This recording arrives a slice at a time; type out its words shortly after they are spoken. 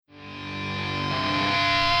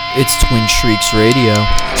It's Twin Shrieks Radio.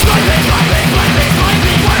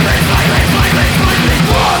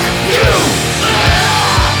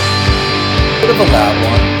 Bit of a loud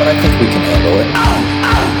one, but I think we can handle it.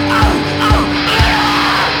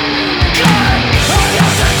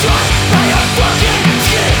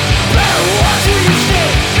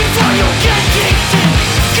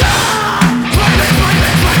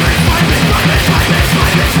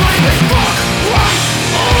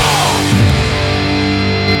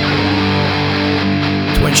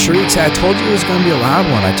 Twin Shrieks, I told you it was going to be a loud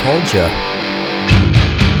one. I told you.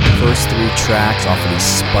 First 3 tracks off of the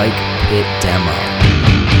Spike Pit demo.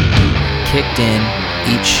 Kicked In,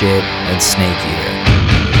 Eat Shit, and Snake Eater.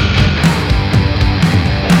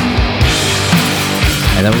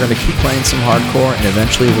 And then we're going to keep playing some hardcore, and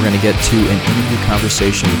eventually we're going to get to an interview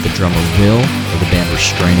conversation with the drummer Will of the band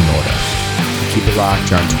Restraining Order. Keep it locked,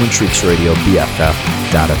 you're on Twin Shrieks Radio,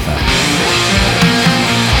 BFF.FM.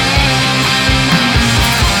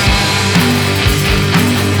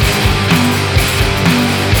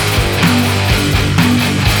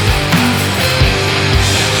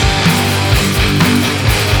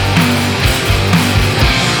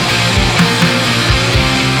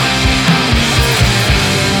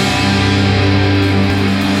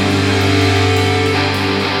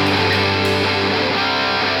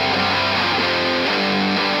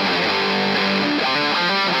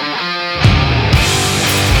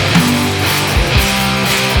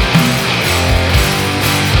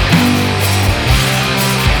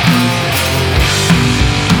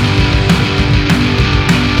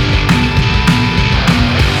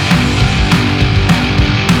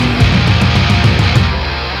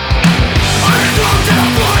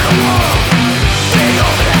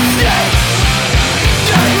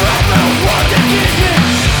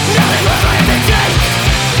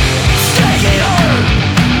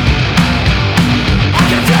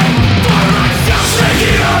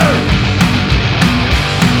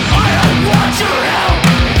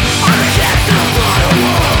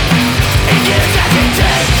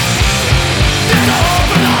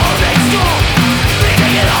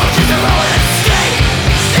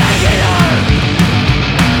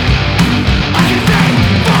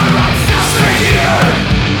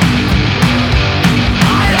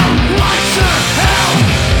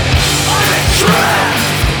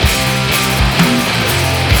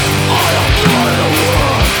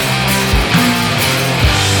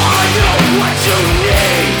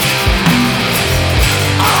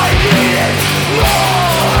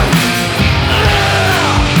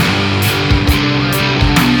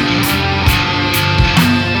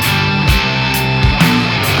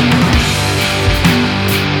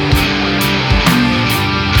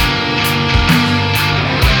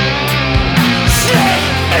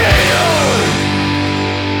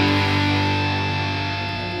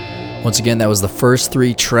 Once again, that was the first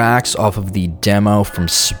 3 tracks off of the demo from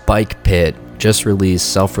Spike Pit, just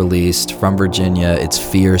released, self-released, from Virginia. It's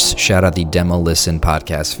fierce. Shout out the Demo Listen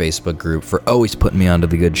podcast Facebook group for always putting me onto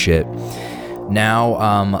the good shit.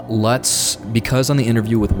 Now, because on the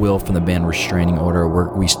interview with Will from the band Restraining Order,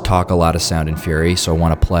 we talk a lot of Sound and Fury, so I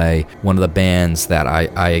want to play one of the bands that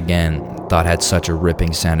I again thought had such a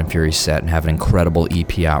ripping Sound and Fury set and have an incredible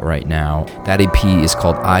EP out right now. That EP is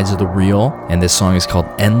called Eyes of the Real, and this song is called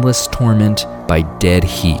Endless Torment by Dead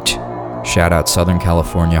Heat. Shout out Southern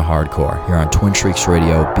California Hardcore here on Twin Shrieks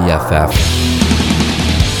Radio, BFF.FM.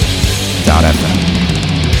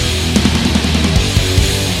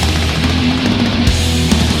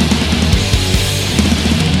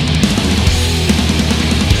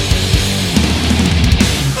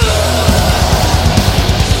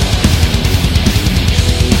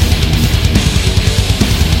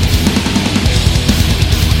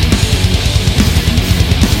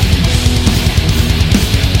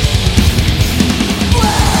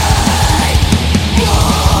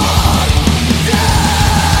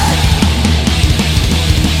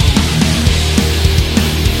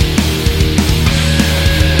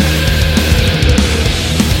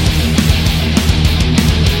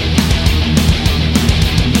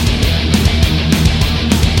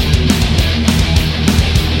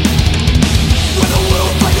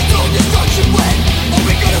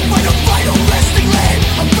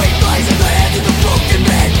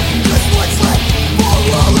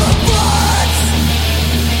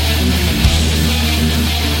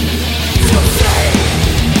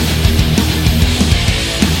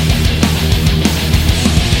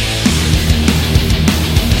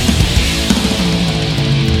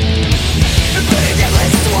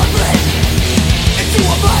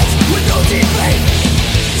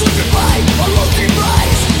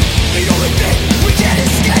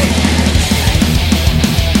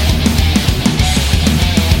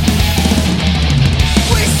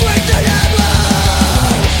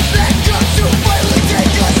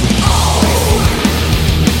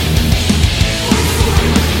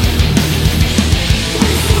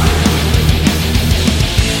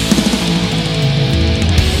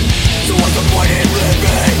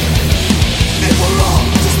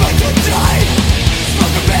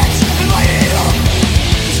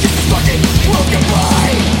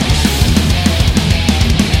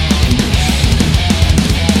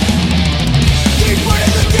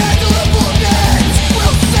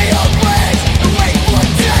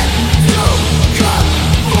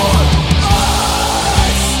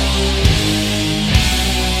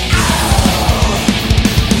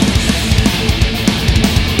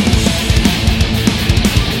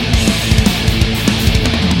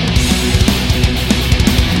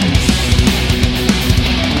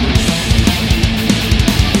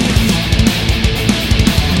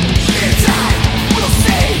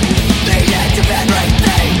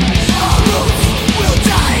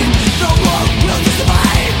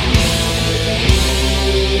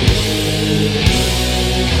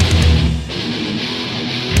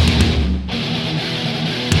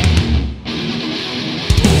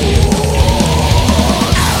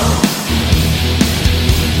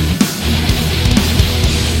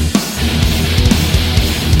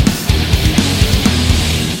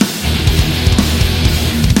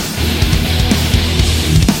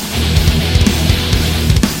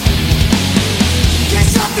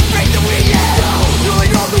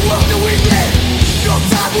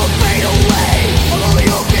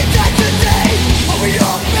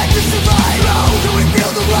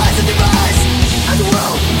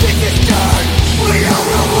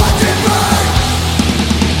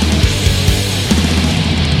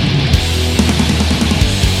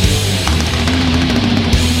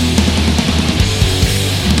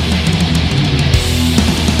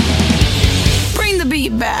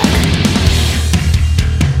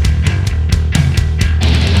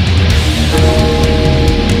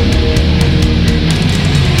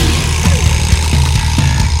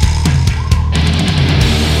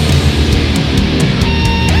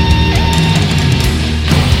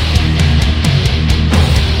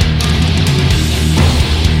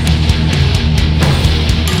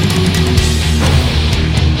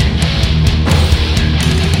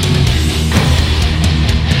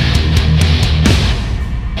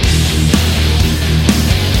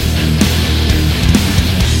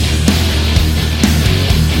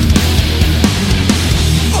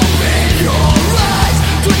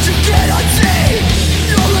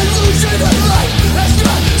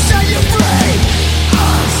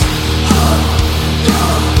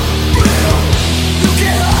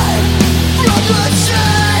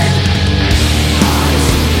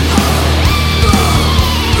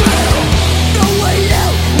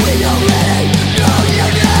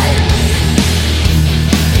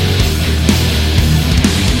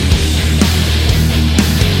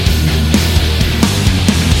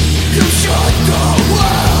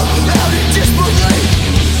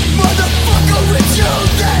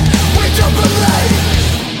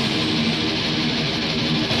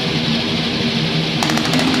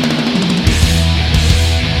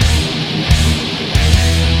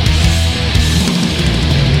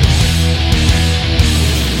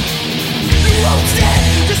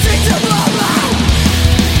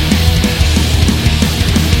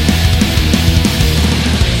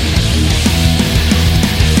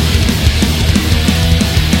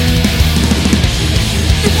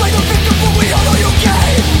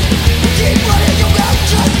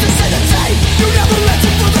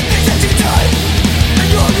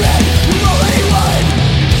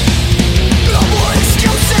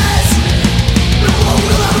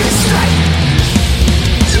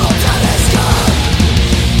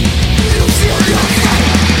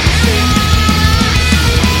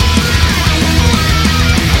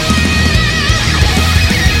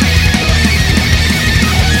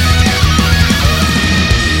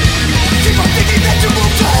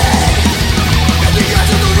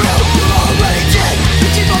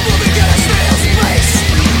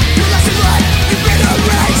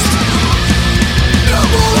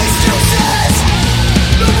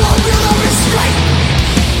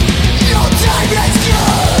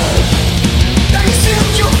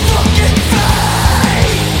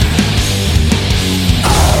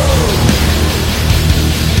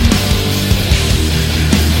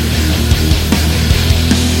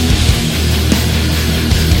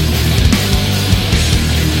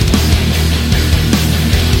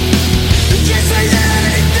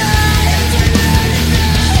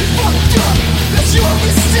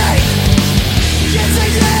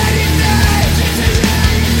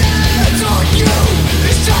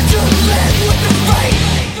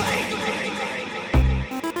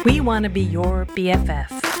 We want to be your BFF.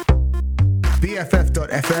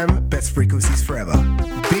 BFF.FM, best frequencies forever.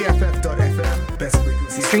 BFF.FM, best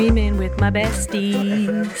frequencies Streaming with my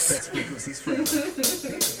besties. best frequencies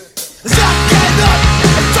forever.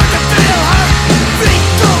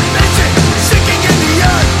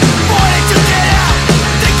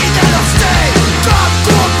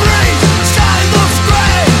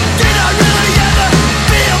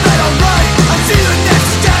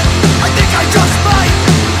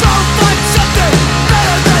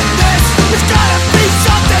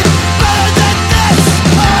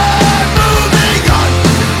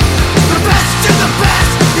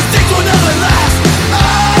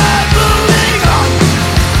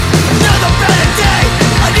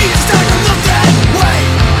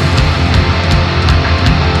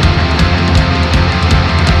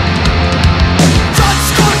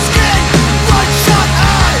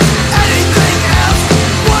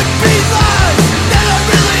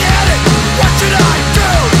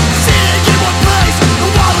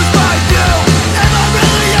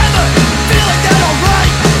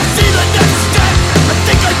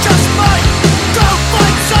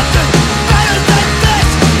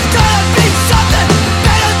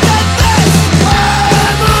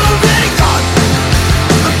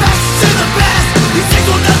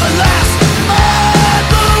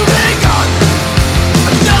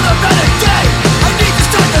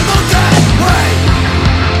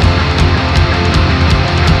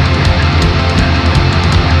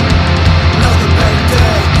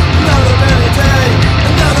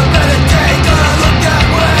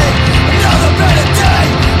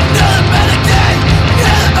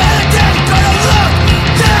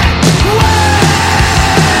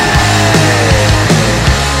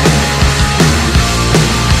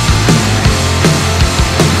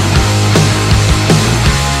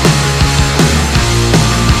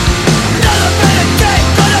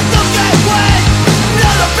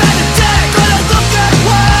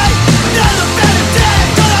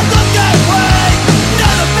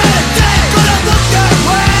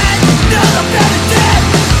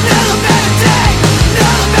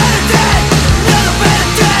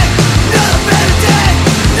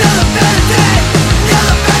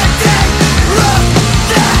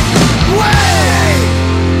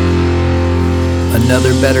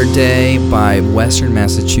 Another Better Day by Western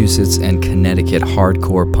Massachusetts and Connecticut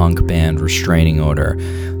hardcore punk band Restraining Order.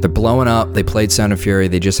 They're blowing up. They played Sound and Fury.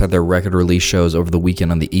 They just had their record release shows over the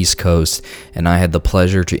weekend on the East Coast, and I had the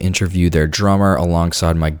pleasure to interview their drummer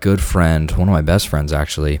alongside my good friend, one of my best friends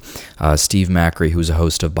actually, Steve Macri, who's a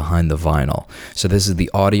host of Behind the Vinyl. So this is the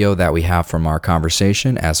audio that we have from our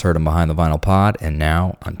conversation as heard on Behind the Vinyl Pod, and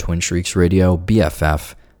now on Twin Shrieks Radio,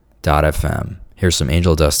 BFF.FM. Here's some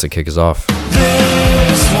Angel Dust to kick us off.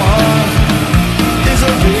 This one is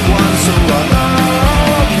a big one, so I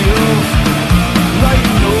love you like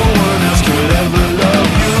no one else could ever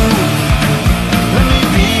love you. Let me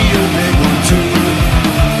be your big one too.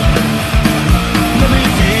 Let me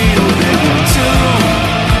be your big one too.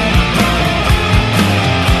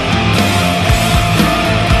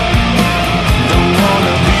 Don't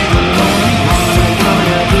wanna be the lonely one.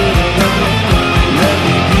 Let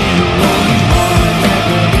me be your lonely one.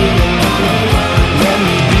 Let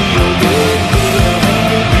me be your big, be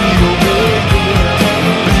your big, be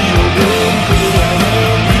your big,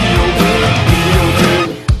 be your big, be your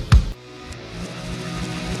big.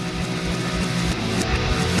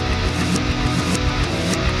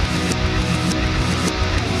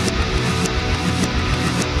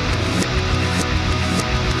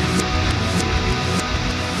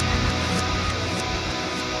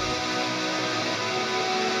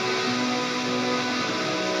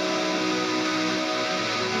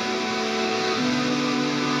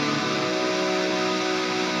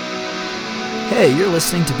 Hey, you're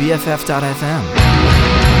listening to BFF.FM.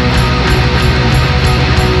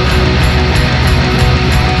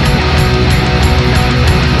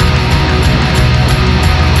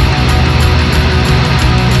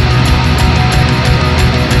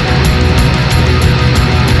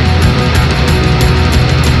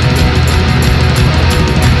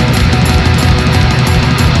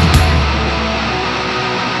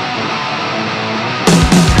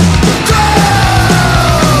 Go!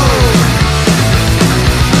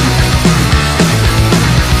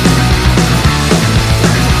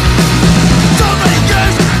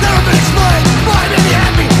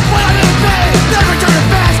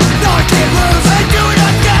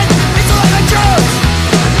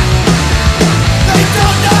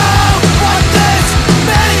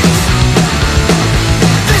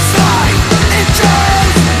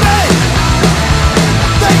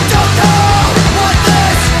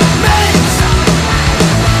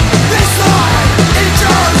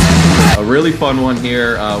 really fun one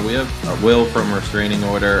here. We have Will from Restraining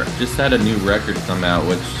Order. Just had a new record come out,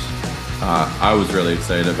 which I was really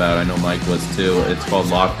excited about. I know Mike was too. It's called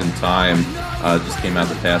Locked in Time. Just came out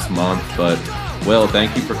the past month. But Will,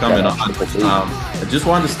 thank you for coming on. I just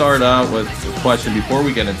wanted to start out with a question before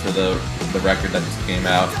we get into the record that just came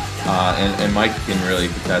out. And Mike can really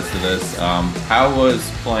attest to this. How was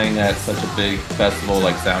playing at such a big festival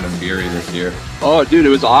like Sound and Fury this year? Oh, dude, it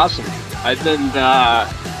was awesome. I've been,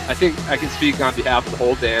 I think I can speak on behalf of the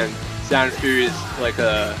whole band. Sound and Fury is like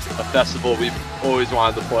a festival we've always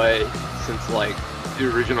wanted to play since like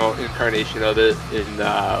the original incarnation of it in,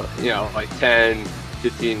 like 10,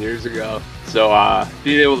 15 years ago. So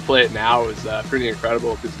being able to play it now is pretty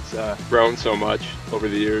incredible because it's grown so much over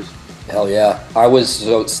the years. Hell yeah.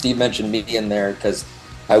 So Steve mentioned me in there because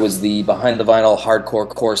I was the behind the vinyl hardcore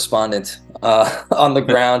correspondent on the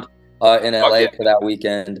ground in LA for that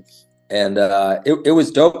weekend. And it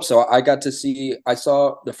was dope. So I got to see,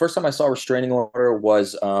 the first time I saw Restraining Order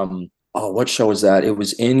was, what show was that? It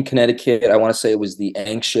was in Connecticut. I want to say it was the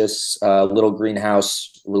Anxious Little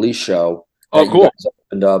Greenhouse release show. Oh, cool.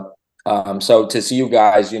 Opened up. So to see you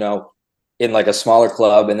guys, in like a smaller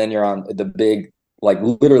club, and then you're on the big, like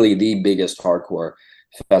literally the biggest hardcore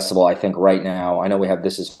festival, I think right now. I know we have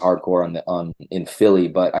This Is Hardcore in Philly,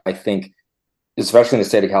 but I think especially in the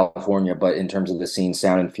state of California, but in terms of the scene,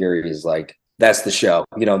 Sound and Fury is like, that's the show,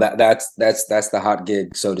 that's the hot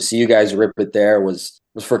gig. So to see you guys rip it there was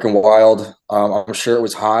freaking wild. I'm sure it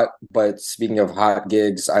was hot, but speaking of hot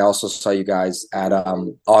gigs, I also saw you guys at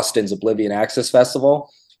Austin's Oblivion Access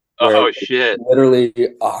Festival. Oh shit! Literally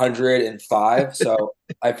 105. So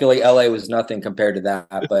I feel like LA was nothing compared to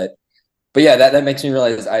that. But yeah, that makes me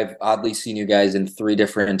realize I've oddly seen you guys in three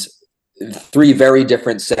very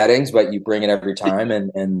different settings, but you bring it every time,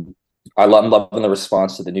 and I'm loving the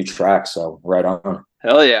response to the new track. So right on.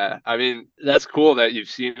 Hell yeah! I mean, that's cool that you've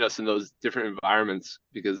seen us in those different environments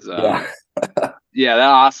because yeah, that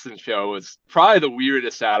Austin show was probably the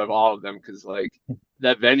weirdest out of all of them because like.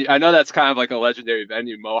 That venue, I know that's kind of like a legendary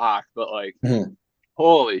venue, Mohawk, but like,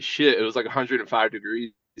 holy shit, it was like 105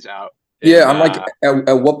 degrees out. Yeah, I'm like,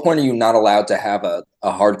 at what point are you not allowed to have a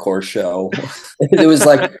hardcore show? It was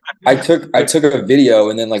like, I took a video,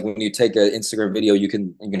 and then like when you take an Instagram video, you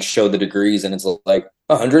can show the degrees, and it's like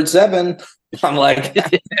 107. I'm like,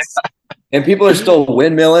 and people are still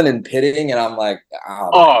windmilling and pitting, and I'm like,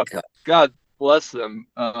 oh God bless them,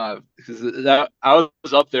 because I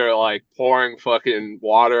was up there like pouring fucking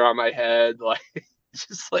water on my head, like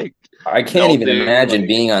just like I can't even imagine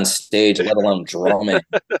being on stage, let alone drumming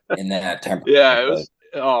in that temperature. Yeah, it was.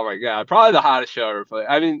 Oh my God, probably the hottest show I ever played.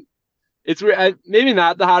 I mean, it's maybe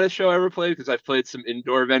not the hottest show I ever played because I've played some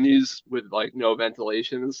indoor venues with like no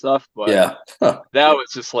ventilation and stuff, but yeah, that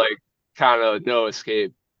was just like kind of no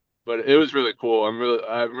escape. But it was really cool. I'm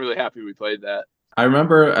really happy we played that. I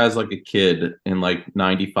remember as like a kid in like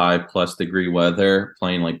 95 plus degree weather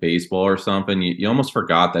playing like baseball or something, you almost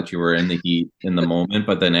forgot that you were in the heat in the moment,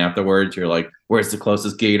 but then afterwards you're like, where's the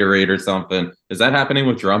closest Gatorade or something? Is that happening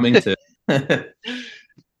with drumming too?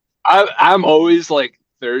 I'm always like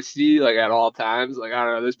thirsty, like at all times. Like, I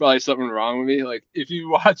don't know, there's probably something wrong with me. Like if you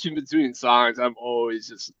watch in between songs, I'm always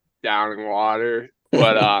just downing water.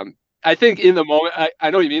 But I think in the moment, I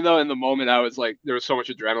know what you mean though. In the moment, I was like, there was so much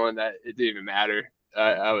adrenaline that it didn't even matter.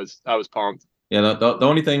 I was pumped. Yeah, the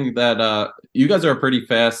only thing that you guys are a pretty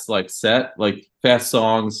fast like set, like fast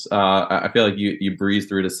songs. I feel like you breeze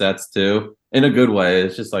through the sets too in a good way.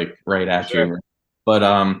 It's just like right at you. But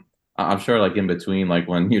I'm sure like in between, like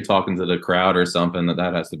when you're talking to the crowd or something,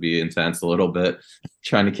 that has to be intense a little bit,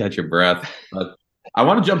 trying to catch your breath. But I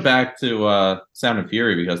want to jump back to Sound and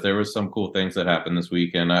Fury because there was some cool things that happened this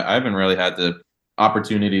weekend. I haven't really had the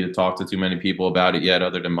opportunity to talk to too many people about it yet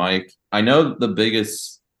other than Mike. I know the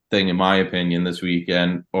biggest thing, in my opinion, this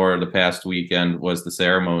weekend or the past weekend was the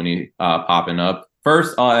ceremony popping up.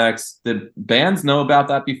 First, I'll ask, did bands know about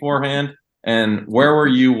that beforehand? And where were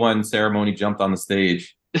you when Ceremony jumped on the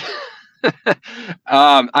stage?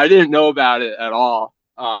 I didn't know about it at all.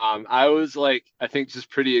 I was like, I think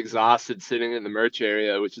just pretty exhausted sitting in the merch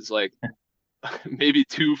area, which is like maybe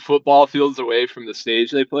 2 football fields away from the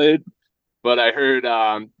stage they played. But I heard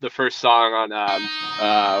the first song on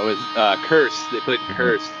was Curse. They played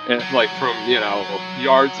Curse, and like from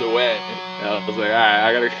yards away. And I was like, all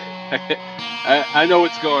right, I know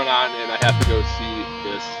what's going on, and I have to go see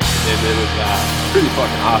this. And it was pretty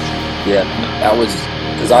fucking awesome. Yeah, that was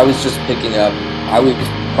because I was just picking up. I was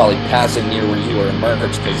probably passing near where you were in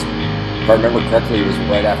merch because if I remember correctly, it was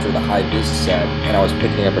right after the High Vis set, and I was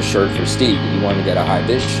picking up a shirt for Steve. He wanted to get a High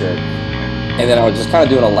Vis shirt. And then I was just kind of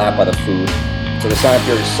doing a lap by the food So the Sound of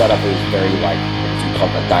Fury setup was very like, if you call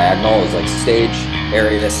it a diagonal, it was like stage,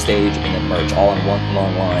 area, stage, and then merch, all in one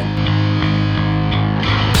long line.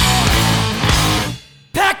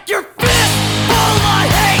 Pack your fist full of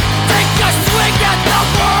hate. Take a swing at the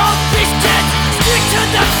world. These kids stick to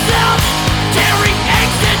themselves, carry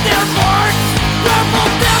eggs in their hearts. There will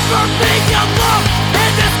never be a love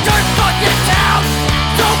in this dirt fucking town.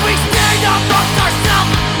 So we stand amongst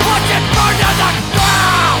ourselves, watch it burn to the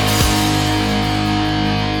ground.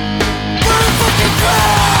 Burn the fucking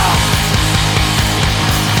ground.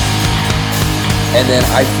 And then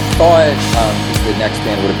I thought the next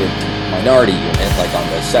band would have been Minority Unit, like on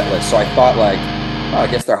the set list. So I thought like, oh, I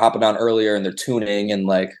guess they're hopping on earlier and they're tuning, and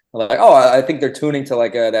like, oh, I think they're tuning to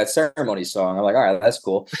like that Ceremony song. I'm like, all right, that's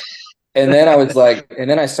cool. And then I was like, and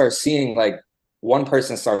then I start seeing like one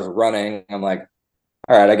person starts running. I'm like,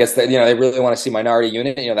 all right, I guess that, they really want to see Minority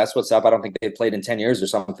Unit. That's what's up. I don't think they've played in 10 years or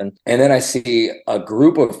something. And then I see a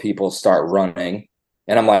group of people start running,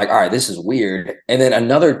 and I'm like, all right, this is weird. And then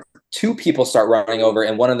another two people start running over,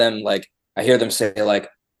 and one of them, like, I hear them say like,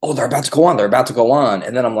 oh, they're about to go on. They're about to go on.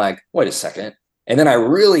 And then I'm like, wait a second. And then I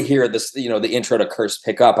really hear this, the intro to Curse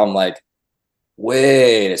pick up. I'm like,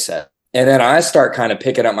 wait a second. And then I start kind of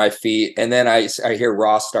picking up my feet. And then I hear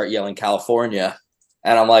Ross start yelling California.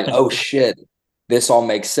 And I'm like, oh shit, this all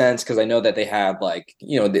makes sense. Cause I know that they had like,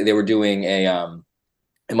 they were doing it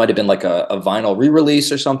might've been like a vinyl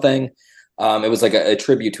re-release or something. It was like a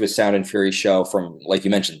tribute to a Sound and Fury show from, like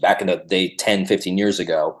you mentioned, back in the day, 10, 15 years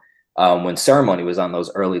ago. When Ceremony was on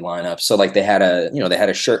those early lineups. So like they had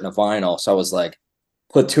a shirt and a vinyl. So I was like,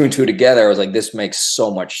 put two and two together. I was like, this makes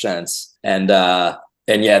so much sense. And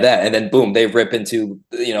then boom, they rip into,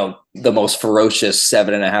 the most ferocious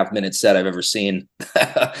 7.5 minute set I've ever seen.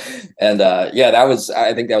 And I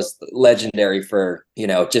think that was legendary for,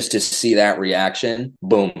 just to see that reaction.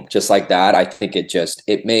 Boom. Just like that. I think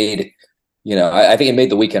it made, I think it made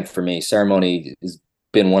the weekend for me. Ceremony is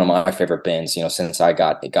been one of my favorite bands, since I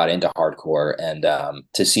got into hardcore, and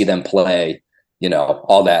to see them play,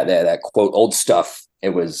 all that quote old stuff, it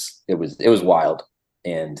was wild.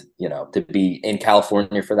 And, to be in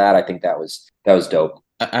California for that, I think that was dope.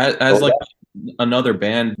 As like another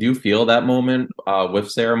band, do you feel that moment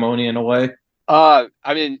with Ceremony in a way? I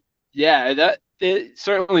mean, yeah, that they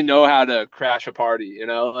certainly know how to crash a party,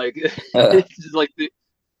 like it's just like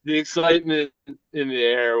the excitement in the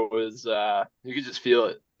air was, you could just feel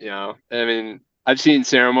it, I mean, I've seen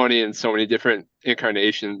Ceremony in so many different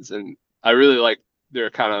incarnations, and I really like their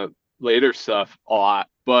kind of later stuff a lot.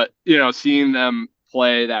 But, seeing them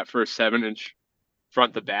play that first 7-inch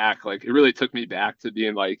front to back, like it really took me back to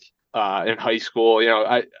being like in high school.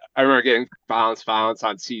 I remember getting Violence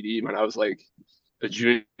on CD when I was like a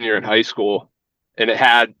junior in high school, and it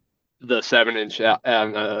had the 7-inch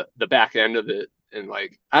and the back end of it. And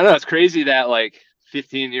like, I don't know, it's crazy that like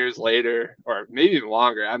 15 years later, or maybe even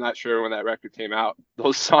longer, I'm not sure when that record came out,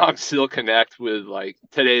 those songs still connect with like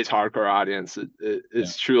today's hardcore audience.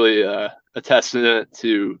 It's truly a testament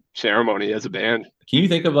to Ceremony as a band. Can you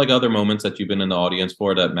think of like other moments that you've been in the audience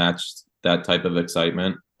for that matched that type of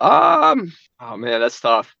excitement? Oh man, that's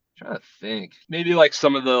tough. I'm trying to think. Maybe like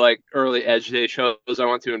some of the like early Edge Day shows I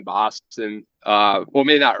went to in Boston. Well,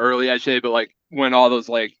 maybe not early Edge Day, but like when all those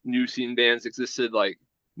like new scene bands existed, like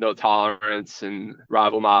No Tolerance and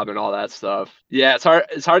Rival Mob and all that stuff. Yeah, it's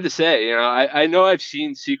hard to say. I know I've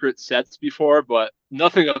seen secret sets before, but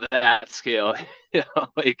nothing of that scale.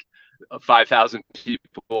 Like 5,000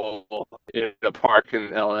 people in a park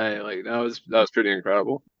in LA. Like that was pretty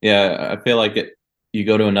incredible. Yeah, I feel like you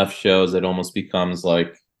go to enough shows, it almost becomes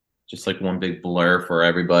like just like one big blur for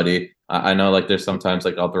everybody. I know like there's sometimes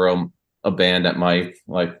like I'll throw a band at Mike,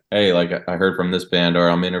 like, hey, like I heard from this band, or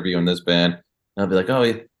I'm interviewing this band, and I'll be like,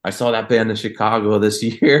 oh, I saw that band in Chicago this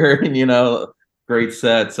year, and great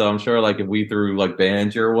set. So I'm sure like if we threw like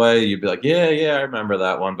bands your way, you'd be like, yeah, I remember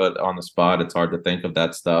that one. But on the spot, it's hard to think of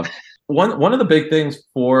that stuff. One of the big things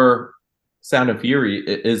for Sound of Fury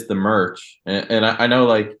is the merch, and I know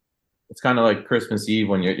like it's kind of like Christmas Eve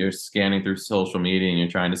when you're scanning through social media and you're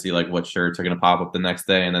trying to see like what shirts are going to pop up the next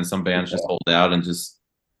day, and then some bands just hold out and just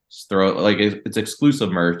throw like it's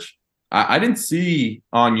exclusive merch. I didn't see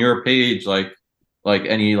on your page like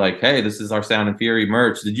any like, hey, this is our Sound and Fury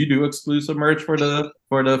merch. Did you do exclusive merch for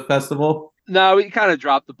the festival? No, we kind of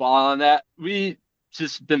dropped the ball on that. We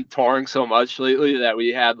just been touring so much lately that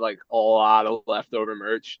we had like a lot of leftover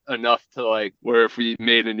merch, enough to like where if we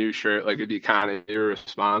made a new shirt, like it'd be kind of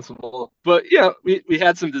irresponsible. But we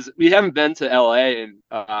had some. We haven't been to LA in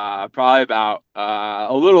probably about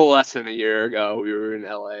a little less than a year ago. We were in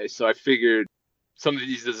LA, so I figured some of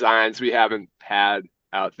these designs we haven't had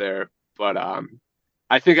out there But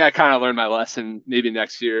I think I kind of learned my lesson. Maybe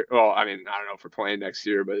next year. Well, I mean, I don't know if we're playing next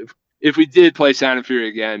year, but if we did play Sound and Fury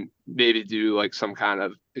again, maybe do like some kind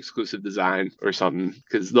of exclusive design or something,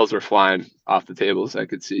 because those are flying off the tables. I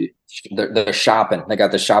could see. They're shopping. They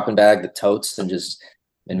got the shopping bag, the totes, and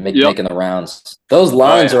Yep. making the rounds. Those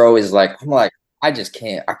lines yeah. are always like, I'm like, I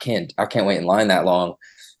can't wait in line that long.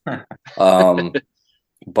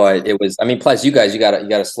 But it was, I mean, plus you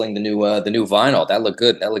gotta sling the new vinyl. That looked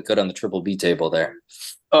good. That looked good on the Triple B table there.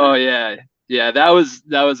 Oh yeah, that was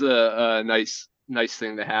a nice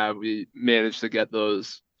thing to have. We managed to get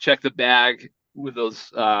those. Check the bag with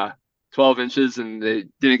those 12 inches, and they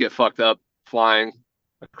didn't get fucked up flying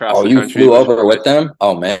across the country. You flew over with them?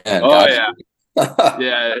 Oh man. Oh yeah.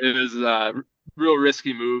 Yeah, it was a real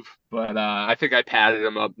risky move, but I think I padded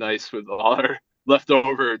them up nice with all our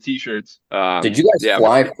leftover t-shirts. Did you guys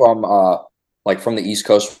fly from the East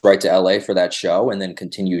Coast right to LA for that show and then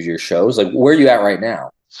continue your shows? Like, where are you at right now?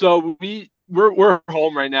 So we're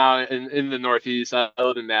home right now in the Northeast. I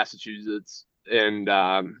live in Massachusetts, and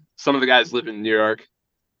some of the guys live in New York,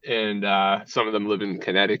 and some of them live in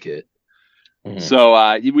Connecticut. Mm-hmm.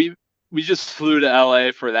 So we just flew to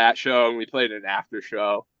LA for that show, and we played an after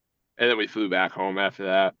show, and then we flew back home after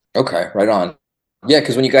that. Okay, right on. Yeah,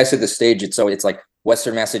 because when you guys hit the stage, it's like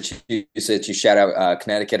Western Massachusetts. You shout out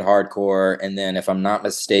Connecticut hardcore, and then if I'm not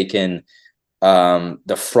mistaken, the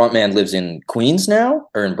frontman lives in Queens now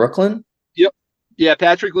or in Brooklyn. Yep. Yeah,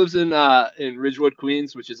 Patrick lives in Ridgewood,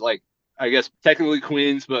 Queens, which is like, I guess technically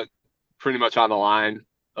Queens, but pretty much on the line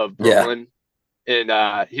of Brooklyn. Yeah.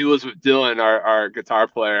 And he lives with Dylan, our guitar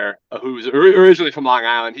player, who's originally from Long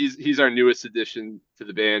Island. He's our newest addition to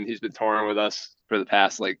the band. He's been touring with us for the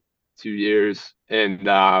past like 2 years, and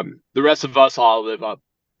the rest of us all live up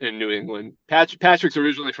in New England. Patrick's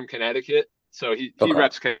originally from Connecticut, so he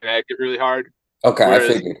reps Connecticut really hard. Okay, I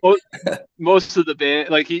figured. most of the band,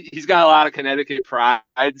 like he's got a lot of Connecticut pride,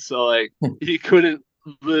 so like he couldn't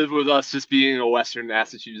live with us just being a Western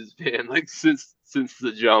Massachusetts band like since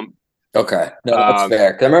the jump. Okay, no, that's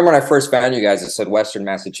fair. 'Cause I remember when I first found you guys, it said Western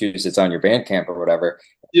Massachusetts on your Bandcamp or whatever.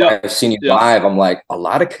 Yeah, I've seen you live. I'm like, a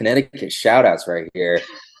lot of Connecticut shout outs right here.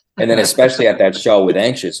 And then especially at that show with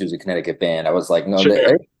Anxious, who's a Connecticut band, I was like, no,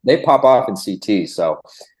 sure. they pop off in CT. So,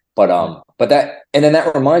 but that, and then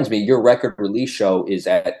that reminds me, your record release show is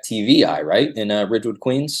at TVI, right? In Ridgewood,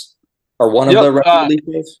 Queens, or one of the record release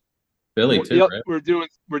shows? Philly too, right?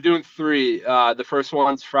 We're doing 3. The first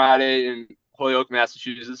one's Friday in Holyoke,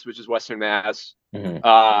 Massachusetts, which is Western Mass.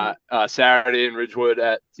 Mm-hmm. Saturday in Ridgewood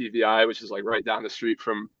at TVI, which is like right down the street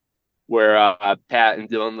from where Pat and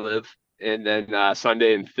Dylan live. And then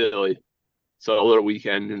Sunday in Philly, so a little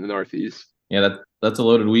weekend in the Northeast. Yeah, that's a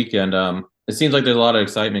loaded weekend. It seems like there's a lot of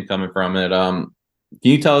excitement coming from it. Can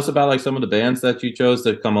you tell us about like some of the bands that you chose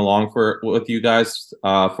to come along with you guys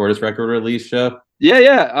for this record release show?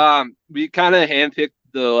 Yeah. We kind of handpicked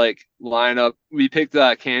the like lineup. We picked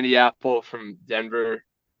Candy Apple from Denver,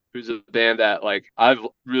 who's a band that like I've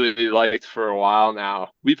really liked for a while now.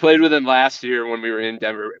 We played with them last year when we were in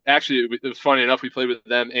Denver. Actually, it was funny enough, we played with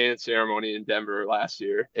them and Ceremony in Denver last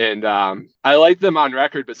year. And I liked them on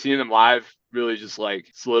record, but seeing them live really just like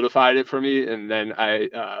solidified it for me. And then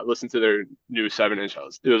I listened to their new 7-inch.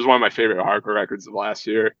 It was one of my favorite hardcore records of last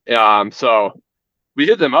year. So we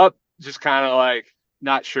hit them up, just kind of like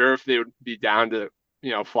not sure if they would be down to,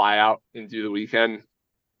 fly out and do the weekend.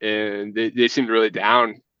 And they seemed really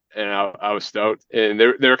down. And I was stoked, and they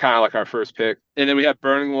were kind of like our first pick. And then we had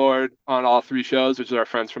Burning Lord on all 3 shows, which is our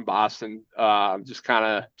friends from Boston. Just kind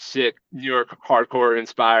of sick New York hardcore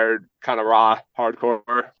inspired, kind of raw hardcore,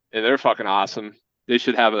 and they're fucking awesome. They're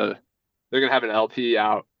gonna have an LP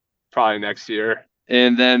out probably next year.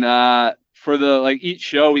 And then for the like each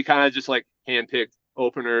show, we kind of just like handpicked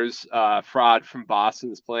openers. Fraud from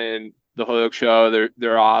Boston is playing the Holyoke show.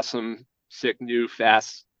 They're awesome, sick new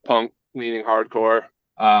fast punk leaning hardcore.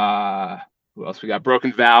 Who else we got?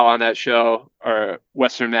 Broken Vow on that show. Our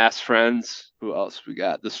Western Mass friends. Who else we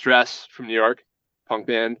got? The Stress from New York, punk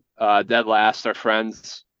band. Dead Last, our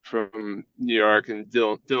friends from New York, and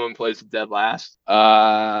Dylan plays with Dead Last.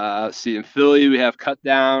 See, in Philly we have Cut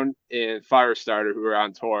Down and Firestarter, who are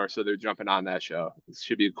on tour, so they're jumping on that show. This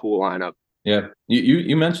should be a cool lineup. Yeah,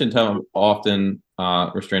 you mentioned how often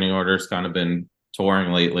Restraining Order's kind of been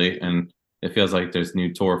touring lately, and it feels like there's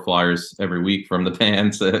new tour flyers every week from the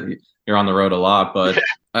band. So you're on the road a lot, but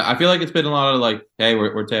I feel like it's been a lot of like, hey,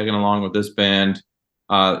 we're tagging along with this band.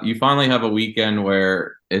 You finally have a weekend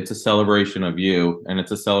where it's a celebration of you, and it's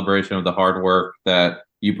a celebration of the hard work that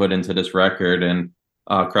you put into this record. And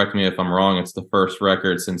correct me if I'm wrong, it's the first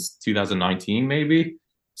record since 2019, maybe.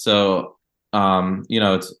 So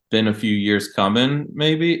It's been a few years coming,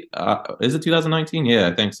 maybe. Is it 2019? Yeah,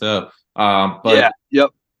 I think so. But Yeah. Yep.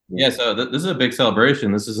 yeah, so this is a big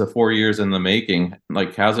celebration. This is a 4 years in the making.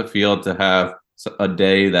 Like, how's it feel to have a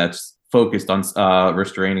day that's focused on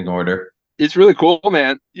restraining order? It's really cool,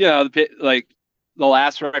 man. Yeah, the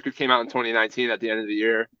last record came out in 2019 at the end of the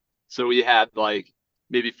year, so we had like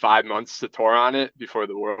maybe 5 months to tour on it before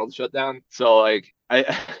the world shut down. So like,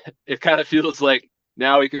 it kind of feels like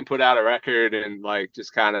now we can put out a record and like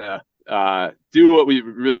just kind of do what we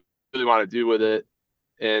really want to do with it.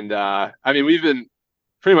 And I mean, we've been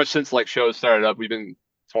pretty much since like shows started up, we've been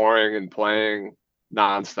touring and playing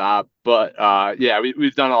nonstop. But yeah,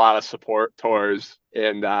 we've done a lot of support tours,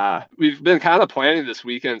 and we've been kind of planning this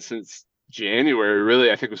weekend since January.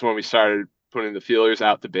 Really, I think was when we started putting the feelers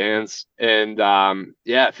out to bands, and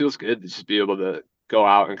yeah, it feels good to just be able to go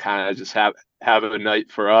out and kind of just have a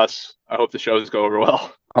night for us. I hope the shows go over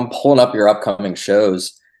well. I'm pulling up your upcoming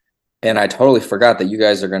shows, and I totally forgot that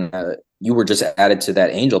you were just added to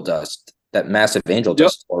that Angel Dust, that massive Angel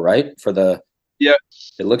Dust tour, right? Yeah,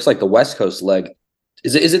 it looks like the West Coast leg.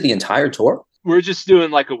 Is it the entire tour? we're just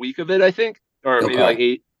doing like a week of it, I think, or maybe like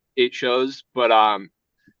eight shows. But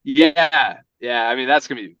yeah. I mean, that's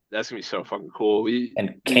gonna be so fucking cool.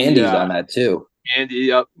 And Candy's on that too. Candy,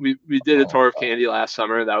 yep. We did a tour of Candy last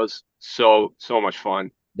summer. That was so much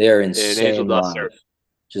fun. They're And insane Angel Dust live. are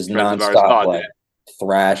Just friends of ours. nonstop, Oh, like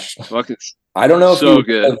thrash. fucking I don't know if so you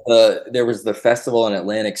good. there was the festival in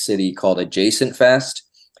Atlantic City called Adjacent Fest,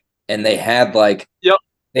 and they had like Yep.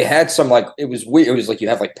 they had some like it was weird. It was like you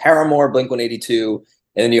have like Paramore, Blink-182,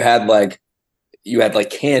 and then you had like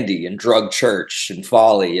Candy and Drug Church and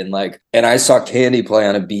Folly and I saw Candy play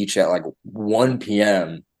on a beach at like 1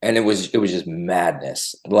 p.m. and it was just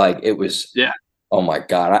madness. Like it was oh my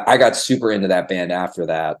God. I got super into that band after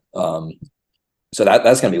that. So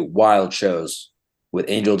that's gonna be wild shows with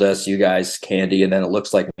Angel Dust, you guys, Candy, and then it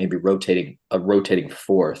looks like maybe rotating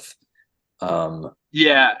fourth.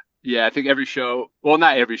 Yeah. I think every show, well,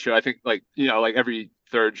 not every show. I think like like every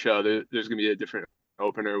third show, there's gonna be a different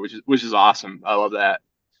opener, which is awesome. I love that.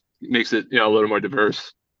 It makes it a little more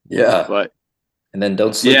diverse. Yeah. But and then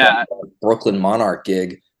don't sleep on the Brooklyn Monarch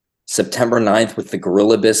gig, September 9th with the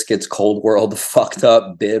Gorilla Biscuits, Cold World, Fucked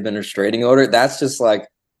Up, Bib, and Restraining Order. That's like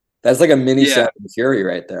a mini Sound of Fury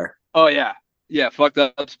right there. Oh yeah, Fucked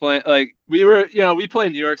Up's playing. Like we were, we play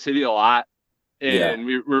in New York City a lot, and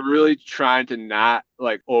we're really trying to not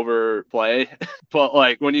like overplay. But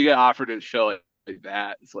like when you get offered a show like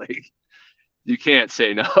that, it's like you can't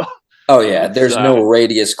say no. Oh yeah, there's no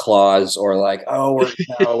radius clause or like, oh,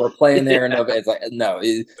 we're playing there. No, it's like no,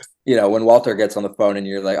 when Walter gets on the phone and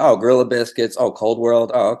you're like, oh, Gorilla Biscuits, oh, Cold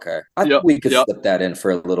World, oh, okay, I think we could slip that in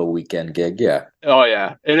for a little weekend gig, yeah. Oh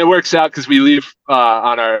yeah, and it works out because we leave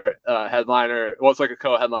on our headliner. Well, it's like a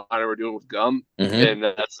co-headliner we're doing with Gum, and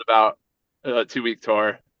that's about a 2-week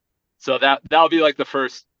tour. So that'll be like the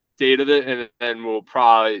first date of it, and then we'll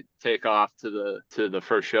probably take off to the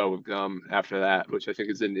first show with Gum after that, which I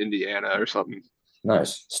think is in Indiana or something.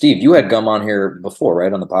 Nice. Steve, you had Gum on here before,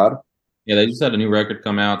 right, on the pod? Yeah, they just had a new record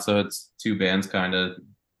come out, so it's two bands kind of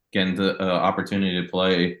getting the opportunity to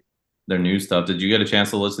play their new stuff. Did you get a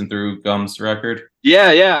chance to listen through Gum's record?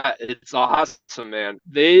 Yeah, it's awesome, man.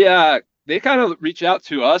 They kind of reach out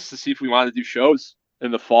to us to see if we want to do shows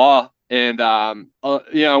in the fall. And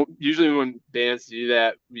usually when bands do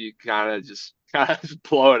that, we kind of just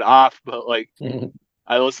blow it off. But like,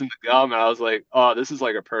 I listened to Gum and I was like, oh, this is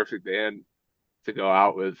like a perfect band to go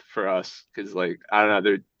out with for us, because like, I don't know,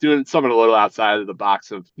 they're doing something a little outside of the box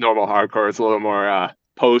of normal hardcore. It's a little more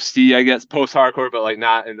posty, I guess, post-hardcore, but like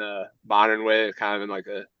not in a modern way, kind of in like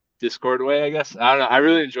a Discord way, I guess. I don't know. I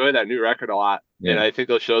really enjoyed that new record a lot, and I think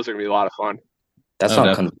those shows are gonna be a lot of fun. That's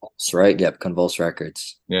on Convulse, right? Yep, Convulse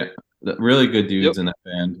Records. Yeah, really good dudes in that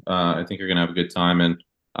band. I think you're gonna have a good time, and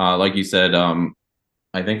like you said,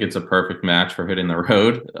 I think it's a perfect match for hitting the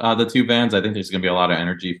road. The two bands, I think there's gonna be a lot of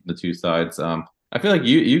energy from the two sides. I feel like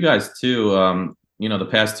you guys too. The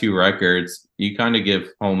past two records, you kind of give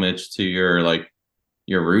homage to your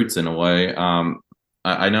roots in a way.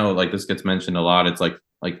 I know like this gets mentioned a lot. It's like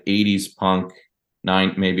 80s punk,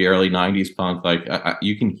 maybe early 90s punk. Like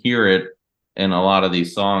you can hear it in a lot of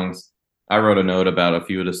these songs. I wrote a note about a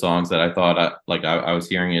few of the songs that I thought I was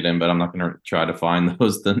hearing it in, but I'm not going to try to find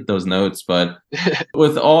those notes. But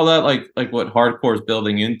with all that, like what hardcore is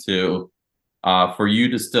building into, for you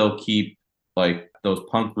to still keep like those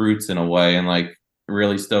punk roots in a way and like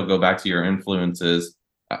really still go back to your influences,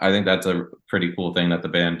 I think that's a pretty cool thing that the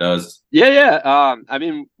band does. Yeah. I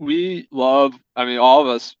mean, all of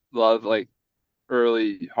us love like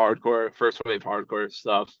early hardcore, first wave hardcore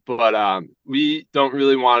stuff. But we don't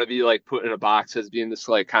really want to be like put in a box as being this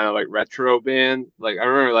like kind of like retro band. Like I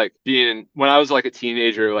remember like being when I was like a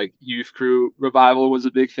teenager, like youth crew revival was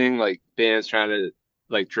a big thing, like bands trying to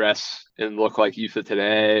like dress and look like youth of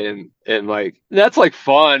today, and like that's like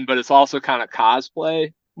fun, but it's also kind of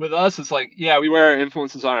cosplay. With us, it's like, yeah, we wear our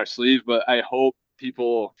influences on our sleeve, but I hope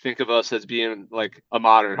people think of us as being like a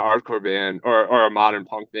modern hardcore band or a modern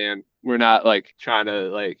punk band. We're not like trying to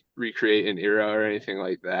like recreate an era or anything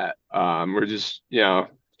like that. We're just,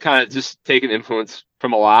 kind of just taking influence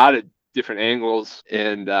from a lot of different angles,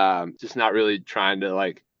 and just not really trying to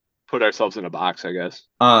like put ourselves in a box, I guess.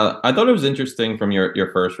 I thought it was interesting from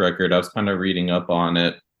your first record. I was kind of reading up on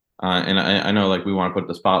it, and I know like we want to put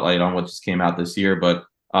the spotlight on what just came out this year, but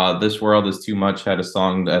This World Is Too Much had a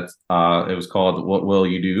song that it was called What Will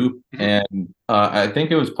You Do? And I think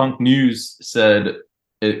it was Punk News said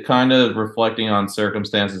it kind of reflecting on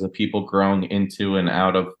circumstances of people growing into and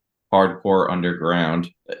out of hardcore underground.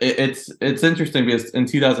 It's interesting because in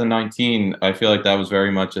 2019, I feel like that was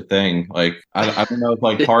very much a thing. Like I don't know if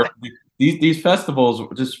like these festivals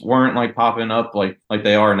just weren't like popping up like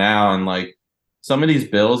they are now, and like some of these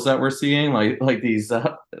bills that we're seeing, like these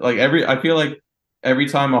I feel like every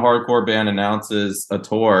time a hardcore band announces a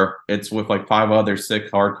tour, it's with like 5 other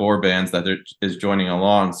sick hardcore bands that is joining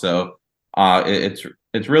along. So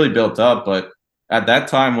it's really built up. But at that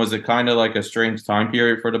time, was it kind of like a strange time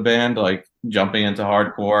period for the band, like jumping into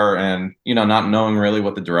hardcore and not knowing really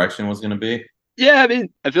what the direction was going to be? Yeah, I mean,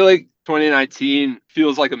 I feel like 2019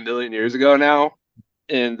 feels like a million years ago now,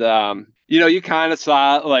 and you kind of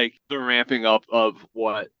saw like the ramping up of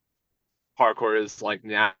what hardcore is like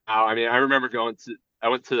now. I mean, I remember I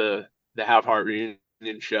went to the Have Heart reunion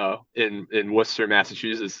show in Worcester,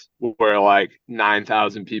 Massachusetts, where like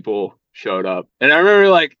 9,000 people showed up. And I remember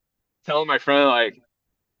like telling my friend, like,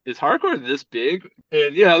 is hardcore this big?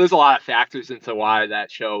 And there's a lot of factors into why that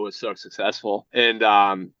show was so successful. And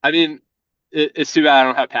I mean, it's too bad I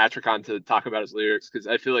don't have Patrick on to talk about his lyrics, because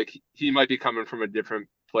I feel like he might be coming from a different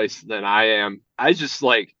place than I am. I just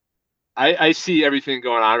like I see everything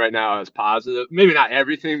going on right now as positive. Maybe not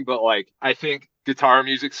everything, but like I think guitar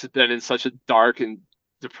music's been in such a dark and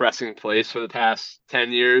depressing place for the past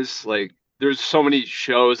 10 years. Like there's so many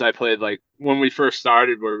shows I played like when we first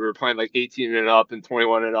started where we were playing like 18 and up and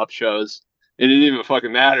 21 and up shows. It didn't even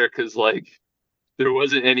fucking matter because like there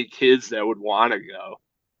wasn't any kids that would want to go.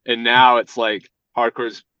 And now it's like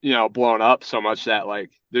hardcore's blown up so much that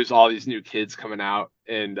like there's all these new kids coming out,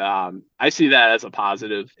 and I see that as a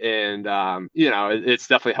positive, and it's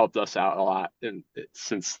definitely helped us out a lot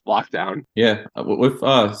since lockdown. Yeah, with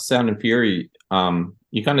Sound and Fury,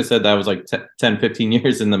 you kind of said that was like 10 15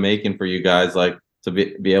 years in the making for you guys, like to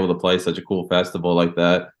be able to play such a cool festival like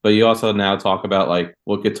that. But you also now talk about like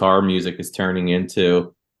what guitar music is turning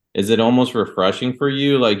into. Is it almost refreshing for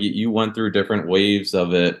you? Like you went through different waves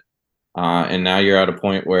of it, and now you're at a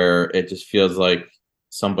point where it just feels like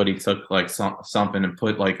somebody took like something and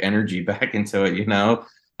put like energy back into it,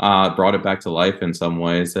 brought it back to life in some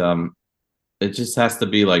ways. It just has to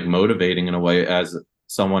be like motivating in a way as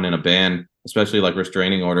someone in a band, especially like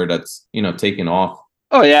Restraining Order that's, taking off.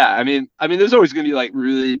 Oh yeah. I mean, there's always going to be like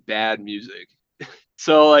really bad music.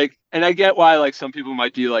 So like, and I get why like some people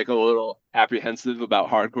might be like a little apprehensive about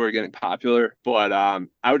hardcore getting popular, but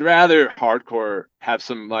I would rather hardcore have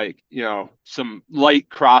some like, some light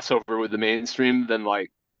crossover with the mainstream than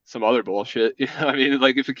like some other bullshit. I mean,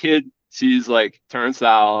 like if a kid sees like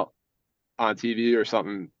Turnstile on TV or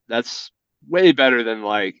something, that's way better than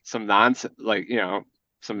like some nonsense, like,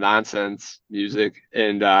 some nonsense music.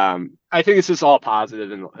 And I think it's just all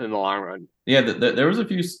positive in the long run. Yeah, there was a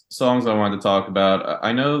few songs I wanted to talk about.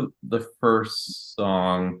 I know the first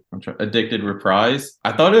song, Addicted Reprise.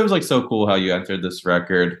 I thought it was like so cool how you entered this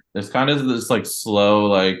record. There's kind of this like slow,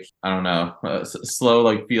 like, I don't know, slow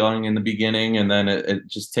like feeling in the beginning, and then it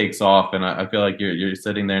just takes off. And I feel like you're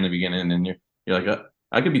sitting there in the beginning and you're like,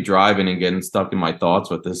 I could be driving and getting stuck in my thoughts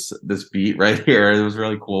with this beat right here. It was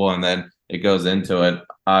really cool. And then it goes into it.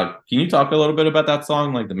 Can you talk a little bit about that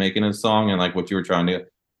song, like the making of the song and like what you were trying to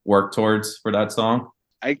work towards for that song?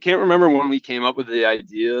 I can't remember when we came up with the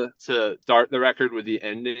idea to start the record with the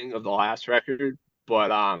ending of the last record,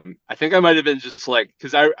 but I think I might have been just like,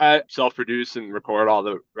 because I self-produce and record all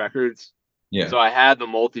the records. Yeah. So I had the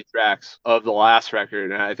multi-tracks of the last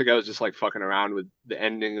record, and I think I was just like fucking around with the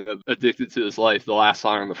ending of Addicted to This Life, the last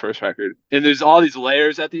song on the first record. And there's all these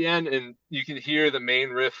layers at the end, and you can hear the main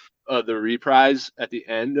riff of the reprise at the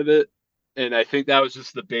end of it. And I think that was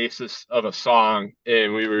just the basis of a song.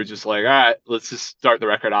 And we were just like, all right, let's just start the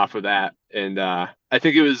record off with that. And I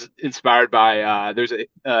think it was inspired by there's a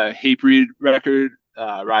Hatebreed record,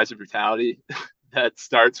 Rise of Brutality, that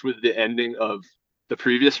starts with the ending of the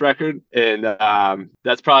previous record. And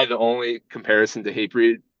that's probably the only comparison to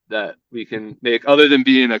Hatebreed that we can make, other than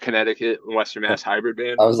being a Connecticut and Western Mass hybrid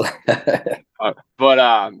band. I was like, But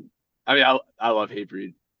I mean, I love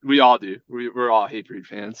Hatebreed. We all do. We're all Hatebreed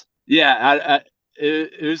fans. Yeah,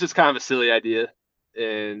 it was just kind of a silly idea,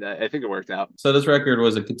 and I think it worked out. So this record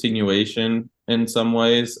was a continuation in some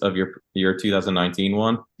ways of your 2019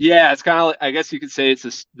 one. Yeah, it's kind of like, I guess you could say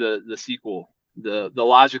it's the sequel, the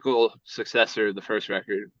logical successor of the first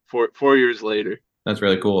record, 4 years later. That's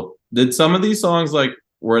really cool. Did some of these songs, like,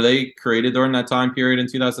 were they created during that time period in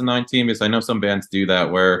 2019? Because I know some bands do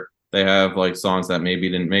that where they have like songs that maybe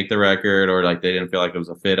didn't make the record, or like they didn't feel like it was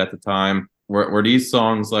a fit at the time. Were these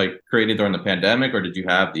songs like created during the pandemic, or did you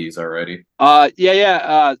have these already?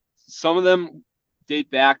 Yeah. Some of them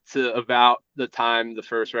date back to about the time the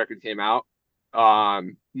first record came out.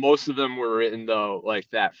 Most of them were written though, like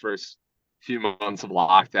that first few months of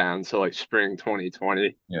lockdown, so like spring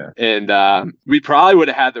 2020. Yeah. And we probably would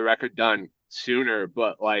have had the record done sooner,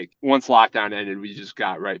 but like once lockdown ended, we just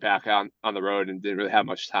got right back on the road and didn't really have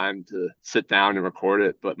much time to sit down and record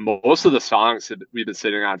it. But most of the songs we've been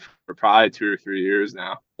sitting on for probably 2 or 3 years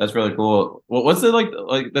now. That's really cool. What's it like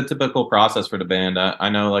the typical process for the band? I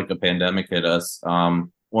know like the pandemic hit us.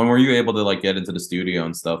 When were you able to like get into the studio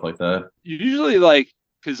and stuff like that? Usually, like,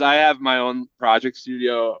 because I have my own project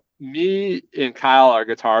studio, me and Kyle, our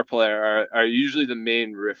guitar player, are usually the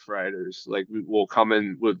main riff writers. Like, we'll come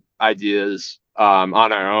in with ideas on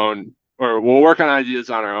our own, or we'll work on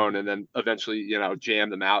ideas on our own, and then eventually,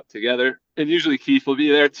 jam them out together. And usually Keith will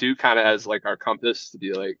be there too, kind of as like our compass to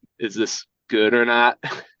be like, is this good or not?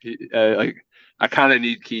 Like, I kind of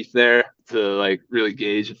need Keith there to like really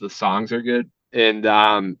gauge if the songs are good.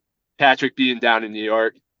 And Patrick being down in New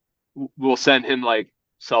York, we'll send him like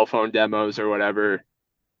cell phone demos or whatever,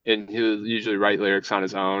 and he'll usually write lyrics on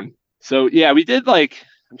his own. So yeah, we did like,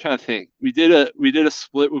 I'm trying to think. We did a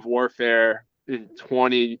split with Warfare in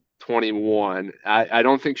 2021. I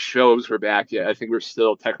don't think shows were back yet. I think we're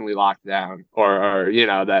still technically locked down, or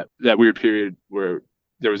that weird period where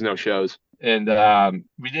there was no shows. And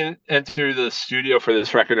we didn't enter the studio for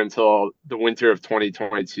this record until the winter of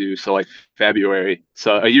 2022, so like February.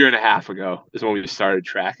 So a year and a half ago is when we started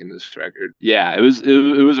tracking this record. Yeah, it was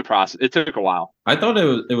a process. It took a while. I thought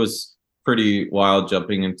it was pretty wild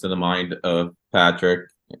jumping into the mind of Patrick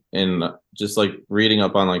and just like reading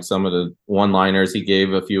up on like some of the one-liners he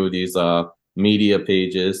gave a few of these media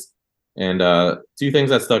pages. And two things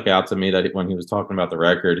that stuck out to me that when he was talking about the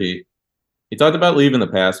record, he talked about leaving the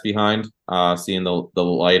past behind, seeing the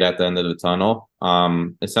light at the end of the tunnel.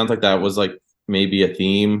 It sounds like that was like maybe a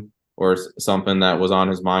theme or something that was on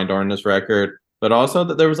his mind during this record, but also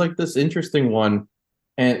that there was like this interesting one,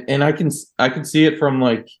 and I can see it from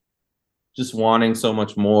like just wanting so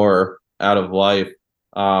much more out of life,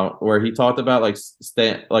 where he talked about like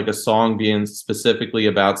like a song being specifically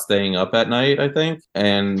about staying up at night, I think,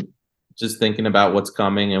 and just thinking about what's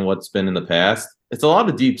coming and what's been in the past. It's a lot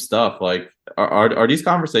of deep stuff. Like, are these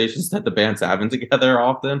conversations that the band's having together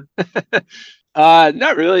often?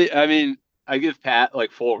 Not really. I mean, I give Pat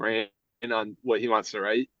like full reign on what he wants to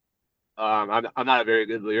write. I'm not a very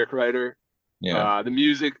good lyric writer. Yeah. The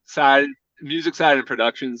music side and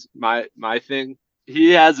production's my thing.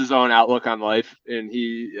 He has his own outlook on life, and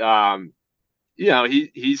he's a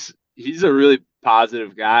really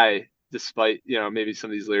positive guy, despite maybe some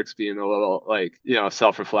of these lyrics being a little like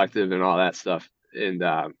self-reflective and all that stuff. And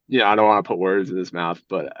I don't want to put words in his mouth,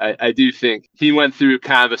 but I do think he went through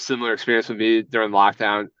kind of a similar experience with me during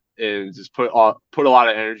lockdown, and just put a lot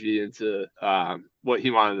of energy into what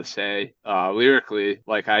he wanted to say lyrically,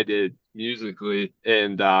 like I did musically.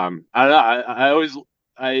 And I don't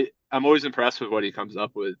know, I'm always impressed with what he comes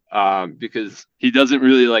up with, because he doesn't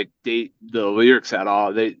really like date the lyrics at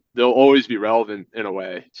all. They'll always be relevant in a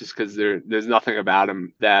way, just because there's nothing about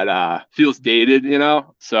him that feels dated,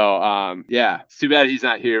 So yeah, it's too bad he's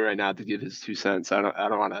not here right now to give his 2 cents. I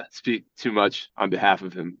don't want to speak too much on behalf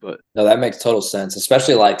of him, but no, that makes total sense,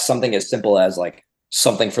 especially like something as simple as like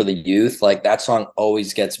Something for the Youth. Like that song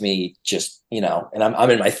always gets me just, and I'm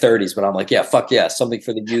in my 30s, but I'm like, yeah, fuck yeah, Something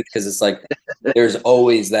for the Youth. Cause it's like, there's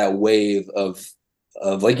always that wave of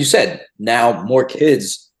like you said, now more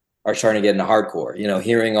kids are starting to get into hardcore,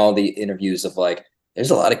 hearing all the interviews of like,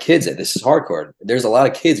 there's a lot of kids that this is hardcore. There's a lot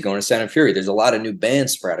of kids going to Sound and Fury. There's a lot of new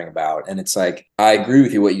bands spreading about. And it's like, I agree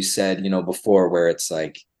with you what you said, before, where it's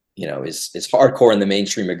like, is hardcore in the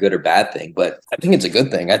mainstream a good or bad thing? But I think it's a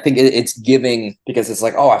good thing. I think it's giving, because it's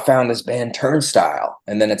like, oh, I found this band Turnstile.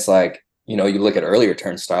 And then it's like, you look at earlier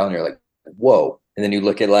Turnstile and you're like, whoa. And then you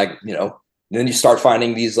look at then you start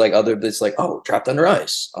finding these like other bits like, oh, Trapped Under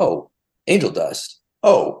Ice. Oh, Angel Dust.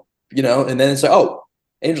 Oh, and then it's like, oh,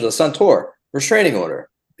 Angel Dust on tour, Restraining Order,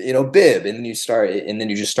 Bib. And then you just start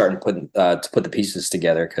and to put the pieces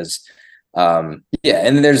together because and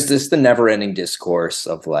then there's the never ending discourse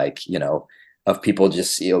of of people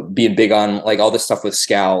just being big on like all this stuff with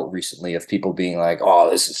Scal recently, of people being like, oh,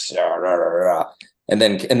 this is and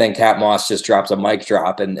then Cat Moss just drops a mic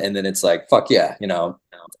drop and then it's like, fuck yeah,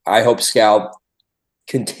 I hope Scal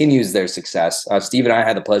continues their success. Steve and I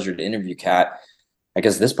had the pleasure to interview Cat, I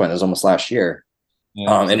guess at this point it was almost last year.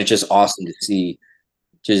 And it's just awesome to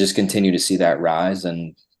just continue to see that rise,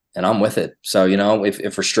 and I'm with it. So,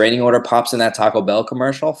 if Restraining Order pops in that Taco Bell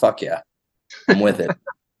commercial, fuck yeah, I'm with it.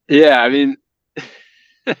 Yeah, I mean,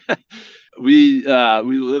 we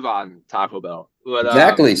live on Taco Bell. But,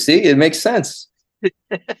 exactly. See, it makes sense.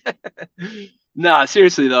 No,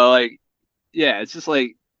 seriously though, like, yeah, it's just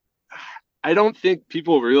like, I don't think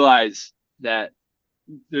people realize that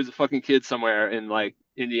there's a fucking kid somewhere in like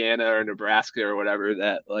Indiana or Nebraska or whatever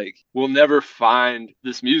that like will never find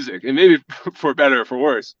this music, and maybe for better or for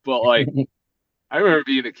worse. But like, I remember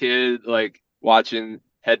being a kid, like watching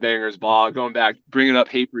Headbangers Ball, going back, bringing up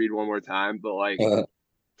Hatebreed one more time. But like,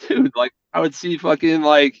 dude, like I would see fucking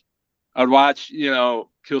like, I'd watch,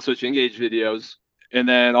 Killswitch Engage videos, and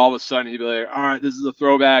then all of a sudden he'd be like, all right, this is a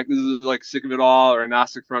throwback. This is like Sick of It All or a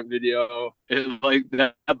Gnostic Front video. It like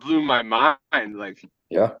that blew my mind. Like,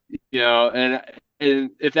 yeah,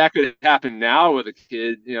 and if that could happen now with a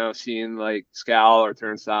kid, seeing like Scal or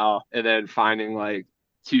Turnstile and then finding like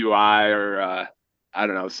TUI or I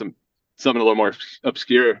don't know, something a little more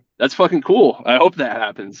obscure, that's fucking cool. I hope that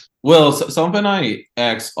happens. Well, something I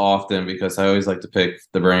ask often, because I always like to pick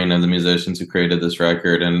the brain of the musicians who created this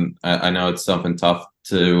record, and I know it's something tough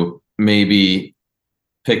to maybe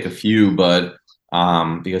pick a few, but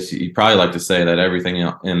because you probably like to say that everything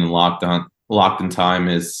in Locked in Time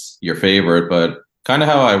is your favorite, but kind of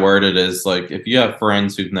how I word it is like, if you have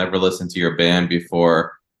friends who've never listened to your band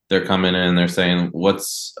before, they're coming in and they're saying,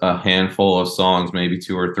 what's a handful of songs, maybe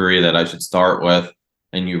 2 or 3 that I should start with,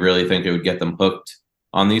 and you really think it would get them hooked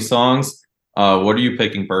on these songs, what are you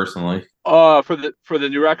picking personally? For the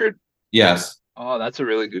new record? Yes. Oh, that's a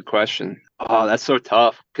really good question. Oh, that's so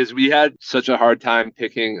tough because we had such a hard time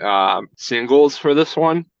picking singles for this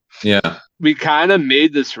one. Yeah. We kind of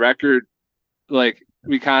made this record like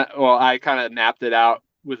I kind of mapped it out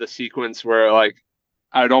with a sequence where like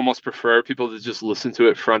I'd almost prefer people to just listen to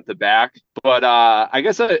it front to back. But I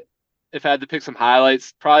guess if I had to pick some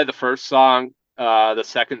highlights, probably the first song, the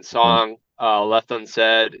second song, Left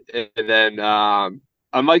Unsaid, and then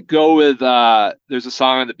I might go with there's a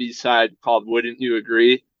song on the B side called Wouldn't You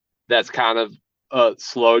Agree? That's kind of a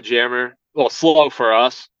slow jammer. Well, slow for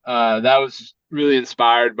us. That was really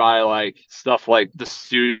inspired by like stuff like the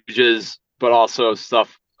Stooges, but also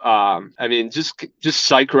stuff I mean just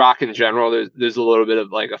psych rock in general. There's a little bit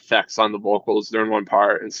of like effects on the vocals during one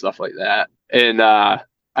part and stuff like that. And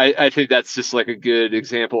I think that's just like a good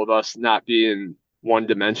example of us not being one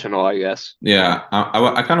dimensional, I guess. Yeah.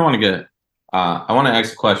 I kind of want to get I want to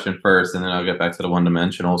ask a question first, and then I'll get back to the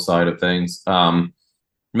one-dimensional side of things.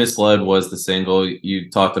 Misled was the single. You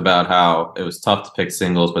talked about how it was tough to pick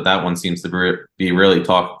singles, but that one seems to be really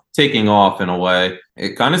taking off in a way.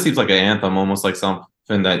 It kind of seems like an anthem, almost like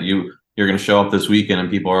something that you're going to show up this weekend and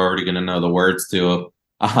people are already going to know the words to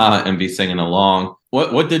and be singing along.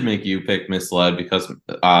 What did make you pick Misled? Because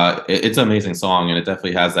it's an amazing song, and it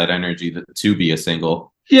definitely has that energy to be a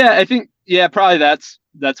single. Yeah, I think probably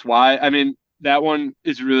that's why. I mean, that one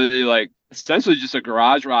is really like essentially just a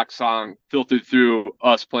garage rock song filtered through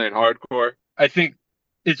us playing hardcore. I think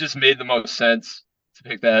it just made the most sense to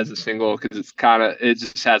pick that as a single because it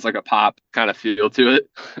just has like a pop kind of feel to it.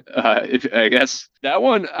 I guess that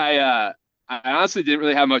one I honestly didn't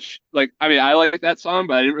really have much like. I mean, I like that song,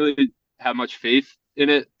 but I didn't really have much faith in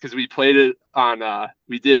it because we played it on.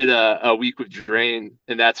 We did a week with Drain,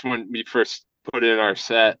 and that's when we first put it in our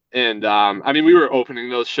set. And I mean, we were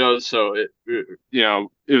opening those shows, so it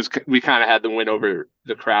was, we kind of had the win over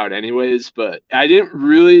the crowd anyways, but I didn't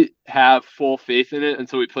really have full faith in it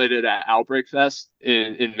until we played it at Outbreak Fest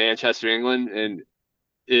in Manchester, England, and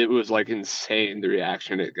it was like insane the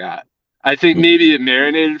reaction it got. I think maybe it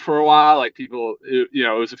marinated for a while, like people, it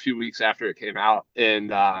was a few weeks after it came out,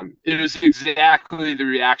 and it was exactly the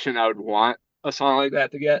reaction I would want a song like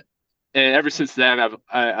that to get. And ever since then,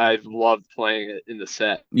 I've loved playing it in the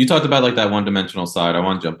set. You talked about like that one-dimensional side. I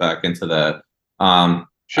want to jump back into that. I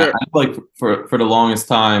Sure. feel like for the longest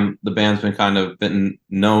time, the band's been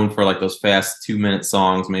known for like those fast 2-minute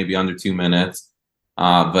songs, maybe under 2 minutes.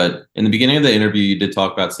 But in the beginning of the interview, you did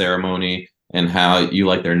talk about Ceremony and how you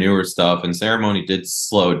like their newer stuff, and Ceremony did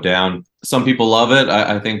slow it down. Some people love it.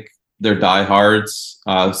 I think their diehards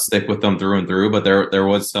stick with them through and through. But there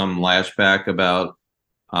was some lashback about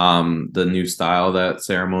the new style that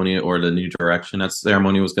Ceremony, or the new direction that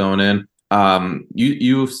Ceremony was going in.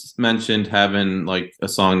 You mentioned having like a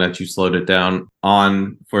song that you slowed it down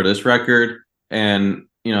on for this record, and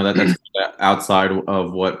you know that's outside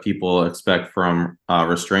of what people expect from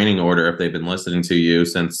Restraining Order if they've been listening to you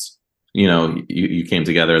since you came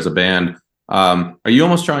together as a band. Are you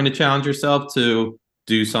almost trying to challenge yourself to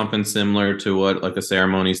do something similar to what like a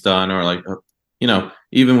Ceremony's done, or like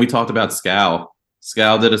even we talked about Scal.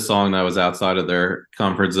 Scal did a song that was outside of their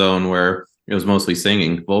comfort zone where it was mostly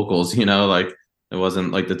singing vocals, like it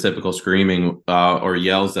wasn't like the typical screaming or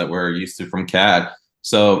yells that we're used to from Cat.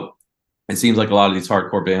 So it seems like a lot of these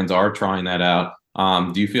hardcore bands are trying that out.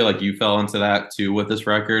 Do you feel like you fell into that too with this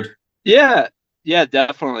record? Yeah,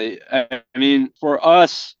 definitely. I mean, for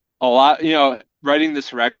us, a lot, writing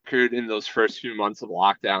this record in those first few months of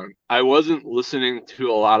lockdown, I wasn't listening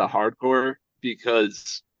to a lot of hardcore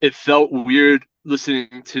because it felt weird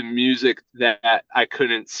listening to music that I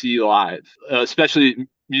couldn't see live, especially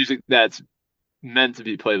music that's meant to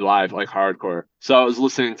be played live, like hardcore. So I was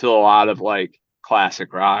listening to a lot of like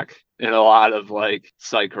classic rock and a lot of like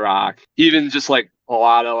psych rock, even just like a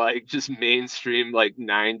lot of like just mainstream like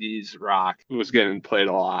 90s rock was getting played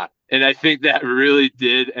a lot. And I think that really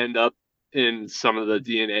did end up in some of the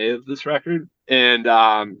DNA of this record. And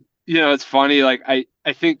it's funny, like I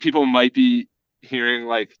think people might be hearing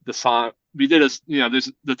like the song we did there's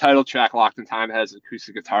the title track Locked in Time has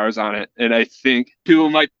acoustic guitars on it, and I think people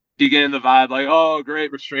might be getting the vibe like, oh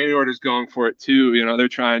great, Restraining Order's going for it too. They're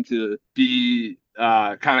trying to be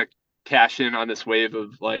kind of cash in on this wave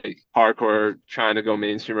of like hardcore trying to go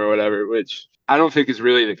mainstream or whatever, which I don't think is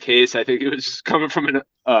really the case. I think it was just coming from an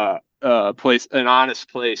honest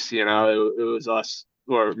place. It was us,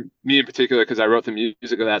 or me in particular, because I wrote the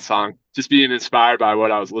music of that song, just being inspired by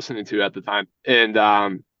what I was listening to at the time. And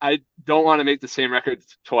I don't want to make the same record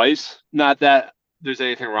twice. Not that there's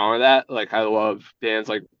anything wrong with that. Like, I love bands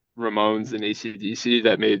like Ramones and AC/DC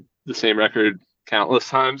that made the same record countless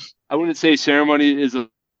times. I wouldn't say Ceremony is a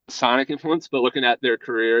sonic influence, but looking at their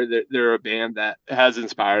career, they're a band that has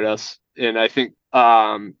inspired us. And I think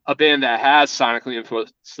a band that has sonically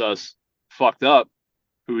influenced us, Fucked Up,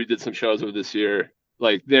 who we did some shows with this year,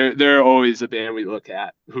 like they're always a band we look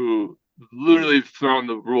at who literally thrown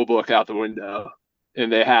the rule book out the window, and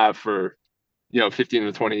they have for 15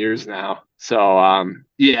 to 20 years now. So I'm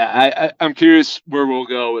curious where we'll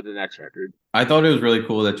go with the next record. I thought it was really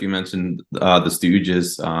cool that you mentioned the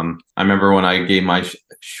Stooges. I remember when I gave my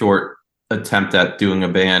short attempt at doing a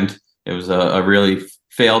band, it was a really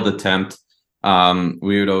failed attempt.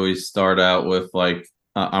 We would always start out with like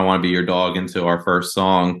I Want to Be Your Dog into our first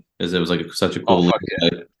song, as it was like such a cool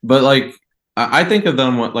yeah. But like I think of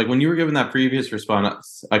them like when you were given that previous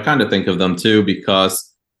response, I kind of think of them too,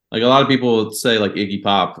 because like a lot of people would say like Iggy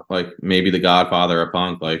Pop, like maybe the godfather of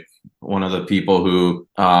punk, like one of the people who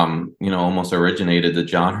almost originated the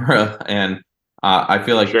genre. And I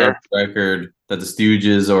feel like Sure. every record that the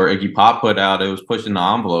Stooges or Iggy Pop put out, it was pushing the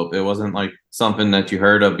envelope. It wasn't like something that you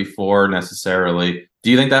heard of before necessarily.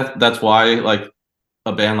 Do you think that that's why like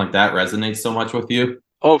a band like that resonates so much with you?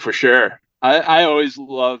 Oh, for sure. I always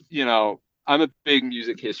love, I'm a big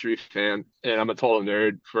music history fan, and I'm a total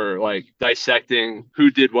nerd for like dissecting who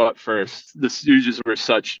did what first. The Stooges were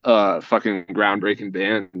such a fucking groundbreaking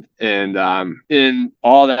band, and in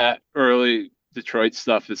all that early Detroit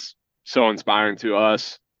stuff is so inspiring to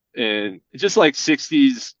us, and just like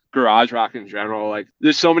 60s garage rock in general. Like,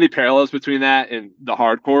 there's so many parallels between that and the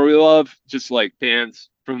hardcore we love. Just like bands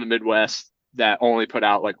from the Midwest that only put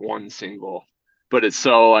out like one single, but it's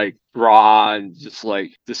so like raw and just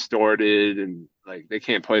like distorted, and like they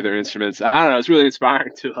can't play their instruments. I don't know. It's really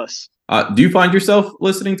inspiring to us. Do you find yourself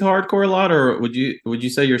listening to hardcore a lot, or would you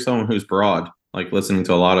say you're someone who's broad, like listening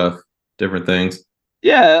to a lot of different things?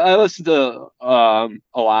 Yeah, I listen to a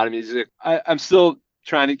lot of music. I'm still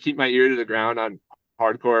trying to keep my ear to the ground on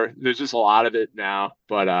hardcore. There's just a lot of it now,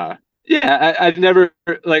 but I've never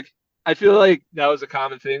like. I feel like that was a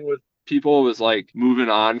common thing with people, was like moving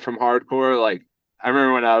on from hardcore. Like, I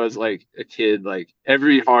remember when I was like a kid, like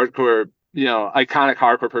every hardcore, iconic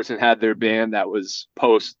hardcore person had their band that was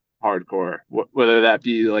post hardcore, whether that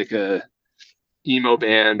be like a emo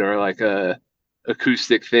band or like a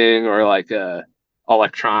acoustic thing or like a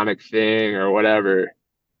electronic thing or whatever.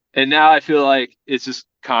 And now I feel like it's just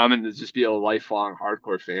common to just be a lifelong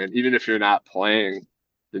hardcore fan, even if you're not playing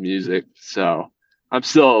the music. So I'm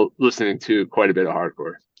still listening to quite a bit of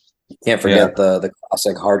hardcore. Can't forget the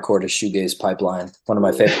classic hardcore to shoegaze pipeline. One of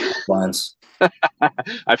my favorite lines.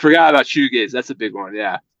 I forgot about shoegaze. That's a big one.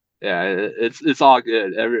 Yeah, yeah. It's all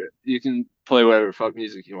good. You can play whatever fuck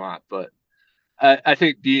music you want, but I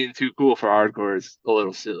think being too cool for hardcore is a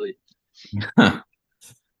little silly.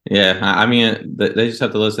 Yeah, I mean, they just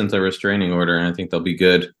have to listen to Restraining Order, and I think they'll be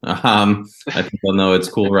good. I think they'll know it's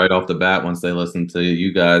cool right off the bat once they listen to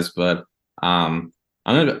you guys. But I'm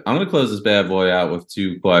gonna close this bad boy out with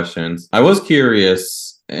two questions. I was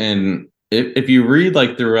curious, and if you read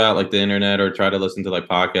like throughout like the internet or try to listen to like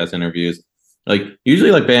podcast interviews, like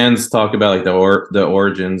usually like bands talk about like the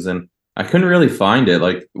origins, and I couldn't really find it.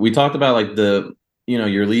 Like we talked about like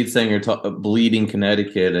your lead singer bleeding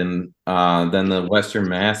Connecticut, and then the Western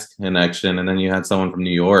Mass connection, and then you had someone from New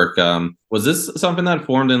York. Was this something that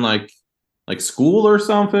formed in like school or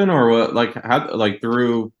something, or what? Like how like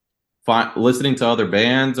through listening to other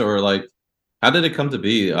bands, or like how did it come to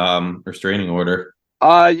be? Restraining Order.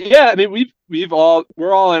 Yeah, I mean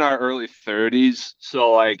we're all in our early 30s,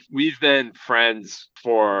 so like we've been friends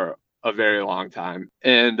for a very long time,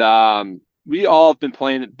 and we all have been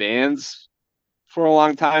playing in bands for a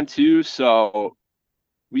long time too. So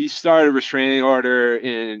we started Restraining Order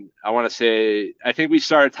I think we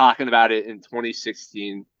started talking about it in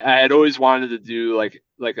 2016. I had always wanted to do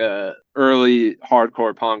like a early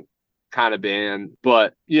hardcore punk kind of band,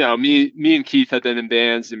 but me and Keith had been in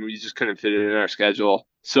bands and we just couldn't fit it in our schedule.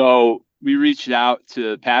 So we reached out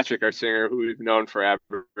to Patrick, our singer, who we've known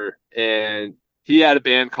forever, and he had a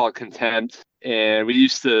band called Contempt, and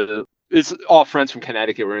it's all friends from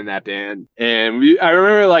Connecticut were in that band. And I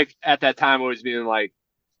remember like at that time always being like,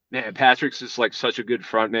 man, Patrick's just like such a good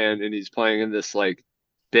frontman, and he's playing in this like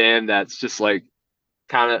band that's just like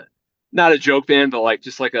kind of not a joke band, but like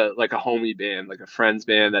just like a homie band, like a friends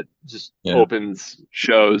band that just opens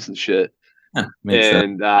shows and shit. Makes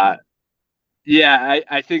sense. I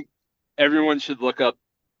think everyone should look up.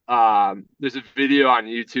 There's a video on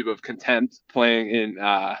YouTube of Contempt playing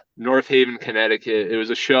in North Haven, Connecticut. It was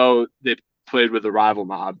a show they played with the Rival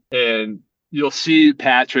Mob, and you'll see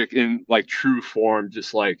Patrick in like true form,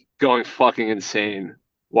 just like going fucking insane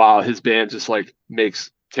while his band just like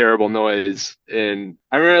makes terrible noise. And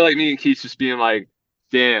I remember like me and Keith just being like,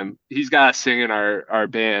 damn, he's got to sing in our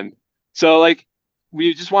band. So like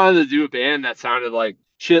we just wanted to do a band that sounded like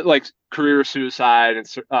shit, like Career Suicide and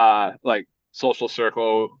like Social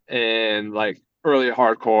Circle and like early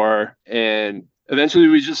hardcore. And eventually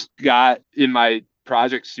we just got in my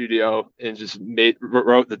project studio and just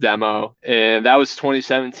wrote the demo, and that was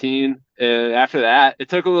 2017. And after that it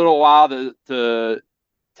took a little while to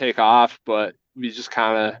take off, but we just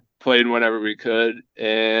kind of played whenever we could,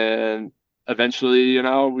 and eventually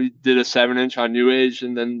we did a 7-inch on New Age,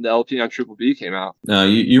 and then the LP on Triple B came out.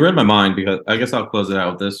 You read my mind, because I guess I'll close it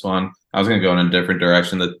out with this one. I was going to go in a different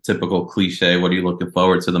direction, the typical cliche, what are you looking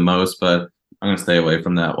forward to the most, but I'm going to stay away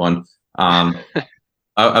from that one. I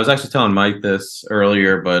was actually telling Mike this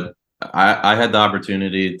earlier, but I had the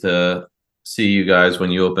opportunity to see you guys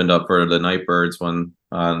when you opened up for the Nightbirds, when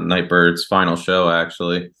Nightbirds' final show,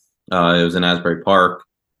 actually. It was in Asbury Park.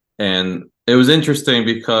 And it was interesting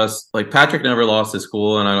because like Patrick never lost his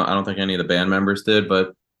cool, and I don't think any of the band members did,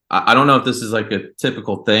 but I don't know if this is like a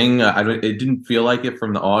typical thing. It didn't feel like it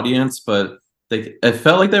from the audience, but it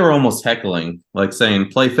felt like they were almost heckling, like saying,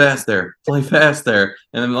 play faster. And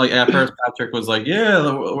then like at first Patrick was like,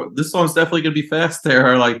 yeah, this song's definitely gonna be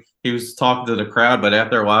faster, or like he was talking to the crowd, but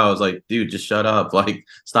after a while I was like, dude, just shut up, like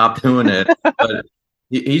stop doing it. But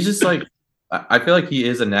he's just like, I feel like he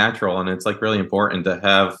is a natural, and it's like really important to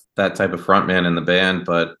have that type of frontman in the band.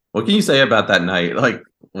 But what can you say about that night? Like,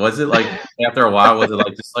 was it like after a while, was it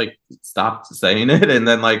like just like stop saying it? And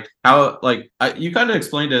then like how, like you kind of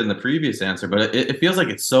explained it in the previous answer, but it feels like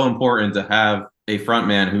it's so important to have a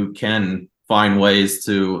frontman who can find ways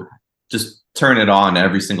to just turn it on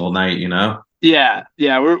every single night, Yeah,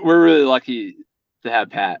 we're really lucky to have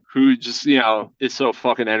Pat, who just is so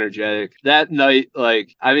fucking energetic. That night,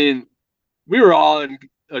 like, I mean, we were all in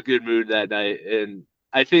a good mood that night, and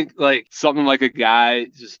I think like something like a guy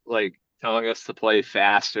just like telling us to play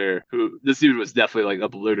faster, who this dude was definitely like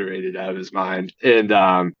obliterated out of his mind. And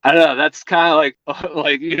I don't know, that's kind of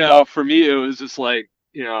like for me it was just like,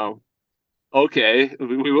 okay,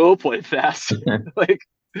 we will play fast. Like,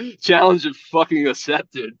 challenge of fucking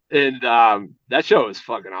accepted. And that show was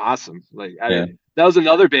fucking awesome. Like, that was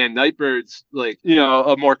another band, Nightbirds, like, you know,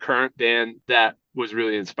 a more current band that was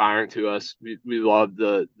really inspiring to us. We loved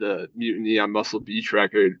the Mutiny on Muscle Beach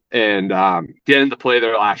record, and getting to play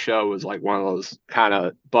their last show was like one of those kind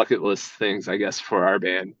of bucket list things, I guess, for our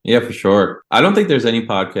band. Yeah, for sure. I don't think there's any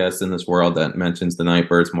podcast in this world that mentions the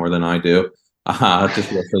Nightbirds more than I do.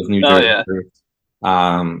 Just with those New Jersey groups.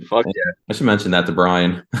 Fuck yeah. I should mention that to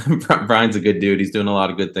Brian. Brian's a good dude. He's doing a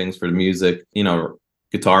lot of good things for the music, you know,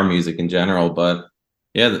 guitar music in general. But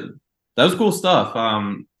yeah, that was cool stuff.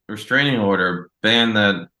 Restraining Order, band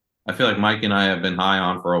that I feel like Mike and I have been high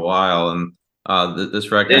on for a while, and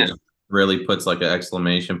this record really puts like an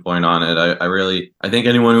exclamation point on it. I think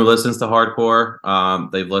anyone who listens to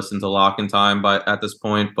hardcore, they've listened to Lock in Time at this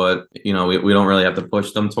point, but you know, we don't really have to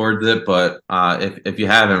push them towards it. But if you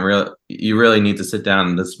haven't, you really need to sit down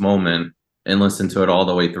in this moment and listen to it all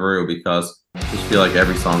the way through, because I just feel like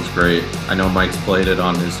every song's great. I know Mike's played it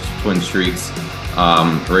on his Twin Streaks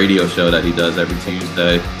radio show that he does every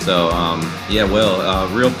Tuesday. So yeah, Will,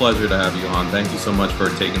 real pleasure to have you on. Thank you so much for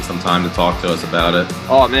taking some time to talk to us about it.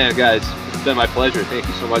 Oh man, guys, it's been my pleasure. Thank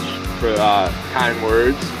you so much for kind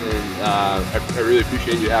words, and I really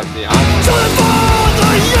appreciate you having me on.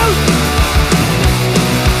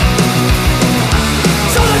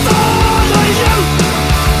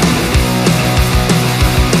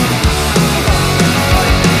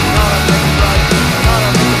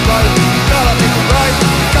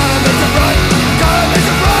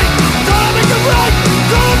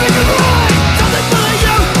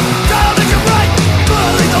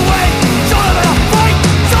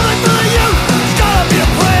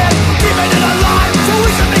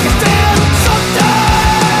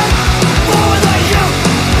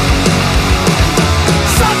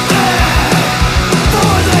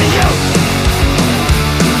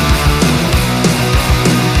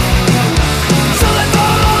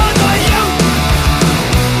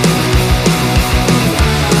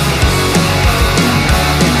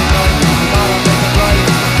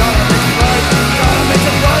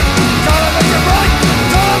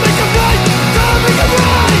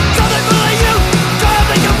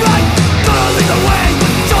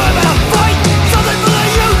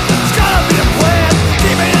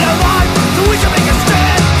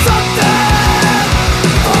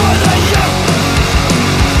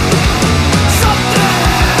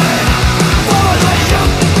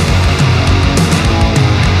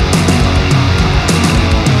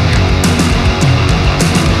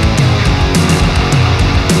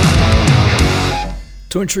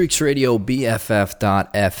 Twin Shrieks Radio,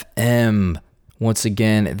 BFF.FM. Once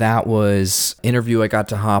again, that was an interview I got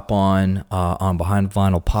to hop on Behind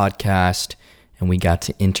Vinyl podcast, and we got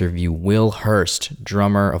to interview Will Hurst,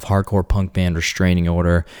 drummer of hardcore punk band Restraining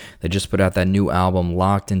Order. They just put out that new album,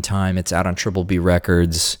 Locked in Time. It's out on Triple B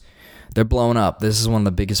Records. They're blowing up. This is one of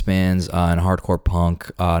the biggest bands in hardcore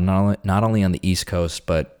punk, not only on the East Coast,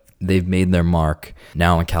 but they've made their mark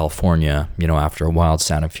now in California, you know, after a Wild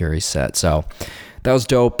Sound and Fury set. So that was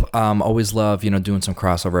dope. Always love, you know, doing some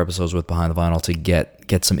crossover episodes with Behind the Vinyl to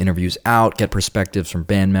get some interviews out, get perspectives from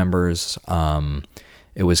band members.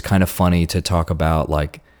 It was kind of funny to talk about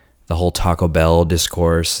like the whole Taco Bell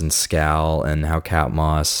discourse and Scal, and how Cat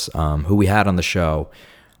Moss, who we had on the show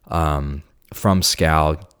from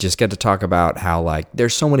Scal, just get to talk about how like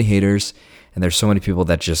there's so many haters and there's so many people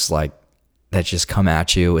that just come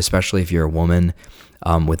at you, especially if you're a woman.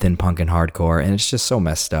 Within punk and hardcore, and it's just so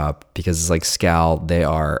messed up because it's like Scal, they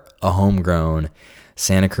are a homegrown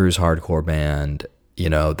Santa Cruz hardcore band. You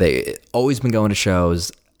know, they always been going to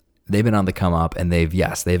shows. They've been on the come up, and they've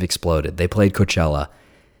exploded. They played Coachella.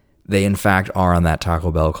 They in fact are on that Taco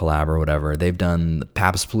Bell collab or whatever. They've done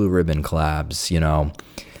Pabst Blue Ribbon collabs. You know,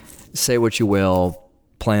 say what you will,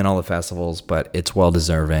 playing all the festivals, but it's well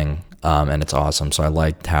deserving, and it's awesome. So I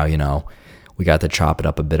liked how, you know, we got to chop it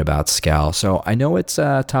up a bit about Scal. So I know it's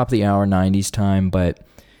top of the hour 90s time, but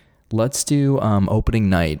let's do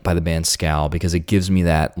Opening Night by the band Scal, because it gives me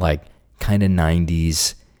that like kind of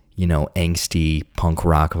 90s, you know, angsty punk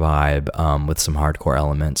rock vibe with some hardcore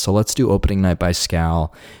elements. So let's do Opening Night by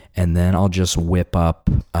Scal, and then I'll just whip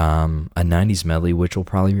up a 90s medley, which will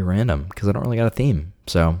probably be random because I don't really got a theme.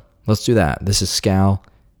 So let's do that. This is Scal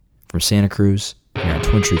from Santa Cruz here on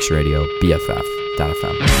Twin Shrieks Radio,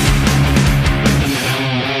 BFF.FM.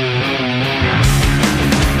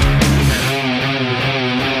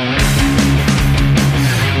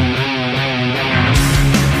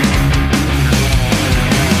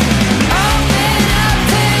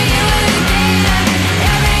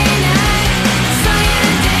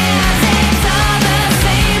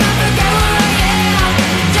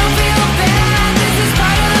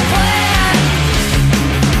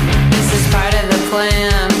 This is part of the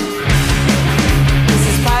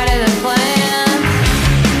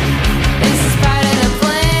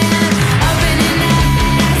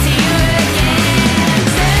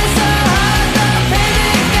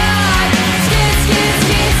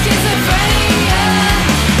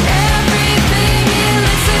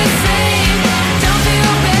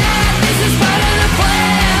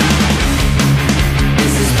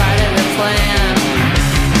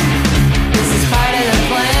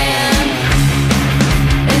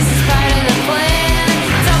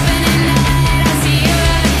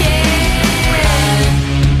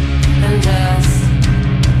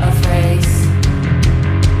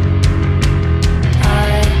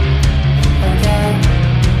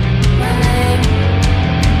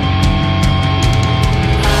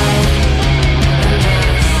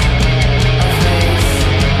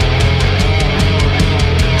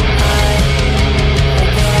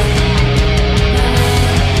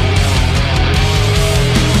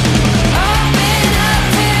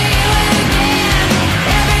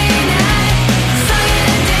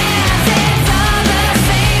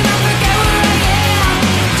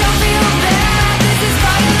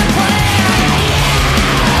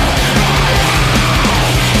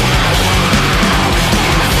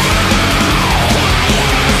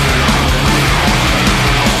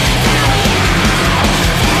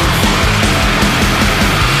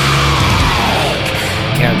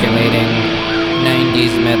fascinating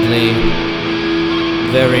 90s medley.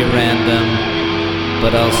 Very random,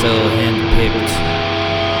 but also handpicked.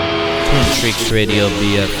 Twin Treaks Radio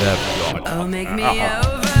BFF. Oh, make me over.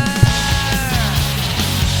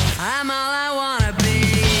 I'm all I wanna be.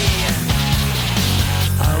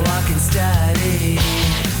 A walking study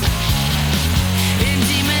in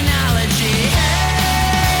demonology.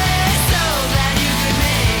 Hey, so glad you could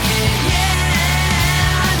make it. Yeah,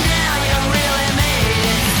 now you really made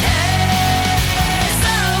it. Hey,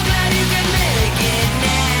 so glad you could make it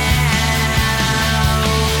now.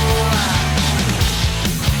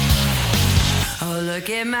 Oh, look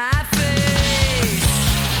at my face.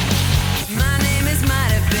 My name is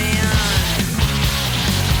might have been.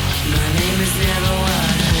 My name is never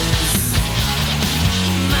was.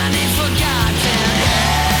 My name's forgotten.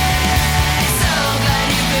 Hey, so glad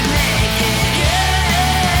you could make it.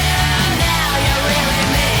 Yeah, now you really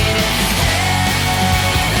made it.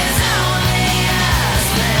 Hey, there's only us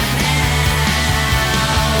left now.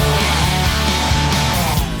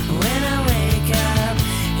 When I wake up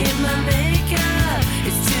in my makeup,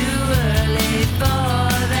 it's too early for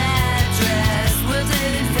that dress.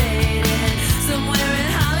 Wilted and faded, somewhere in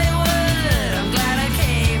Hollywood. I'm glad I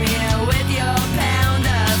came here with your pound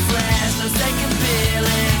of flesh. No second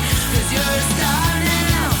feeling, 'cause you're a star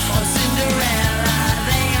now. Or Cinderella,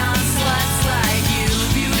 they aren't sluts like you.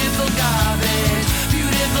 Beautiful garbage,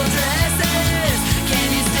 beautiful dresses. Can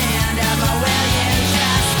you stand up or will you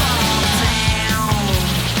just fall down?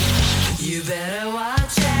 You better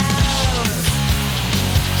watch out.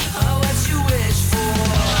 Oh, what you wish for,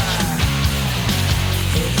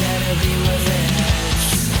 it better be worth it.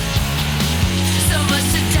 So much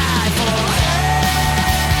to die for.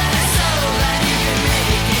 Hey, so glad you could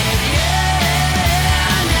make it. Yeah,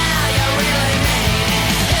 now you really made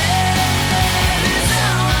it. Hey, there's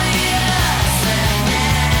only us left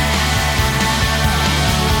now.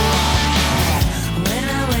 When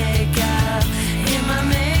I wake up in my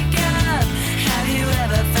makeup, have you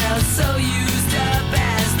ever felt so used up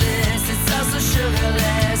as this? It's also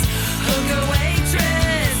sugarless. Hooker,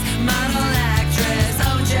 waitress, model, actress,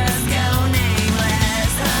 oh just go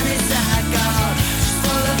nameless. Honeysuckle, she's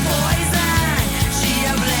full of poison. She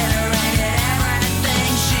obliterated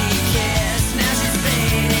everything she kissed. Now she's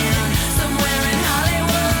fading somewhere in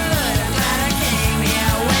Hollywood. I'm glad I came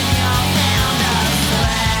here with your pound of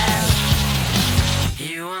flesh.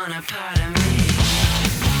 You want a part of me?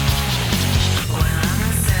 Well, I'm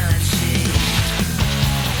not selling cheap.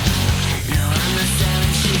 No, I'm not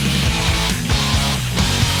selling cheap.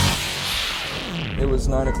 It was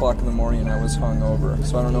 9 o'clock in the morning and I was hungover,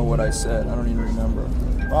 so I don't know what I said. I don't even remember.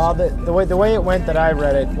 Well, the way it went that I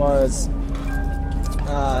read it was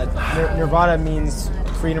Nirvana means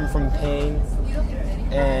freedom from pain,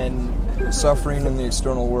 and Suffering in the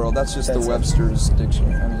external world. That's just That's the it. Webster's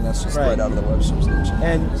dictionary. I mean, that's just Right. right out of the Webster's dictionary.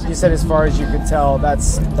 and you said as far as you could tell,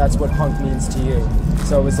 that's what punk means to you.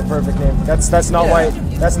 So it was the perfect name. That's not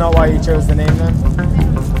Yeah. why you chose the name then.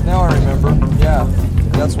 Now I remember. Yeah,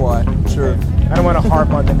 that's why. Sure. I don't want to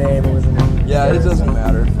harp on the name. It wasn't. Yeah, it doesn't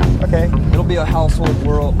matter. Okay. It'll be a household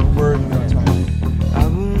word in no time. I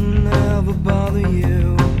will never bother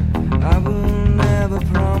you. I will never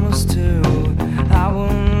promise to. I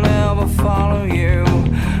will never follow you.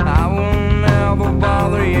 I will never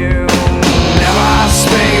bother you. Never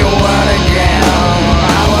speak a word again.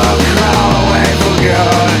 I will crawl away for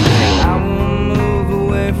good. I will move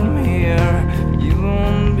away from here. You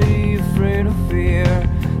won't be afraid of fear.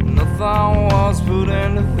 Nothing was put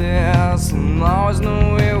into this, and always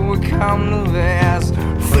knew it would come to this.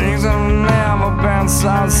 Things have never been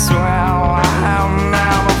so swell. I have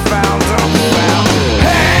never found a well.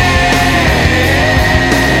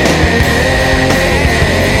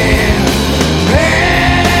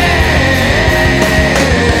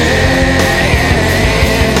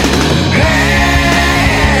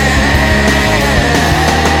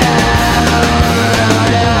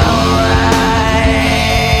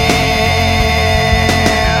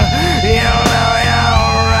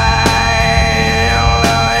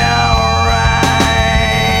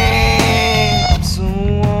 I'm so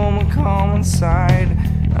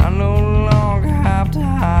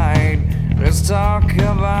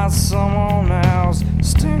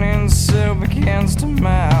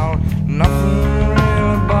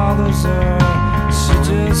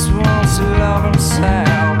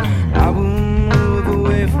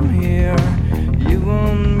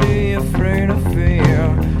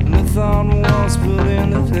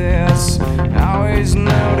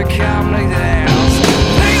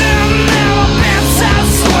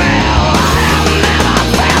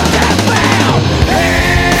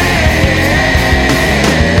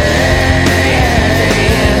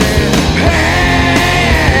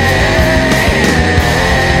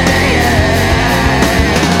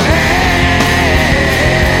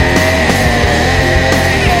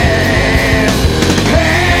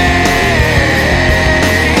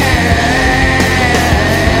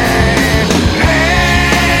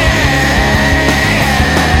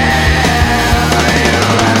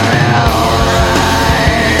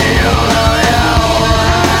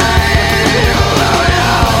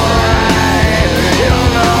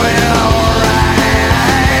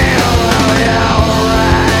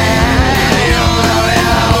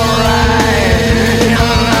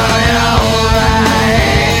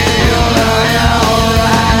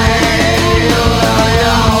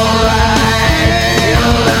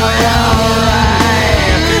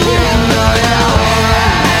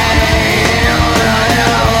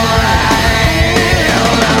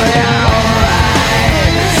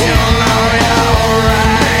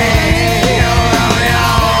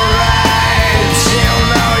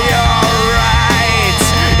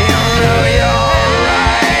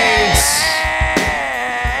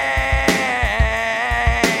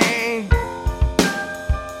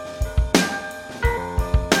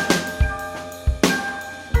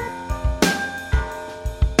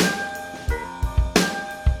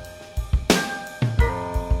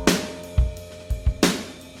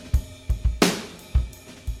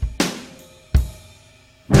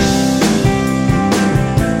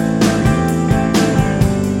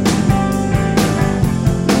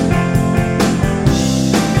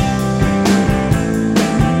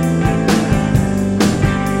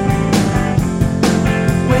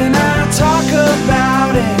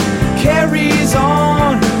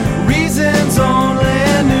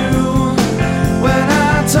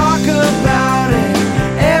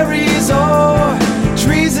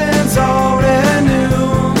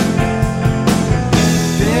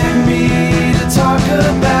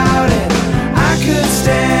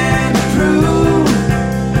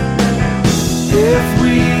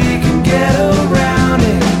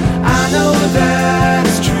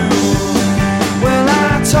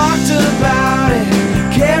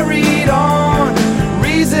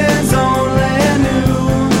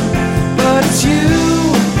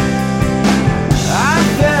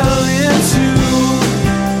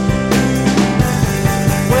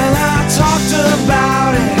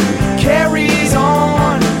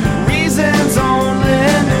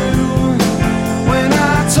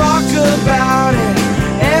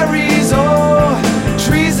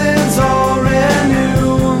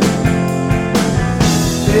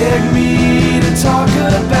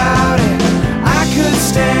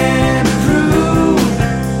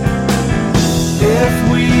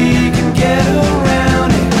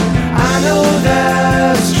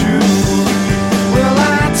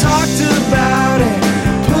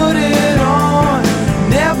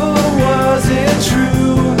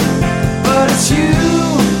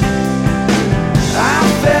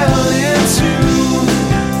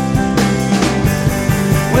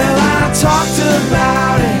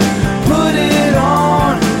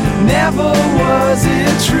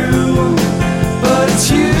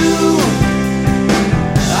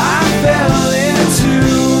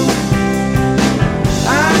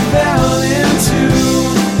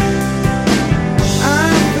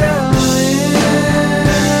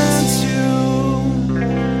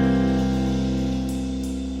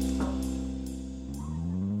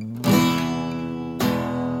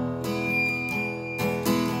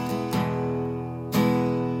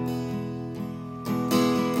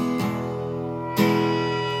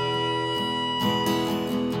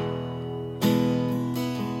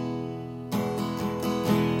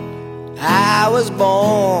was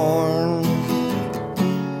born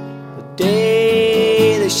the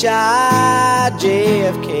day they shot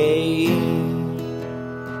JFK.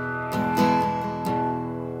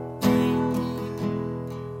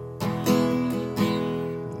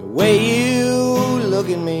 The way you look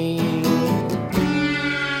at me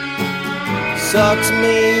sucks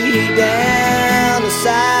me down the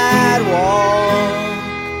sidewalk.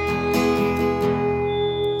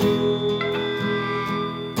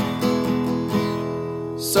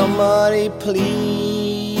 Somebody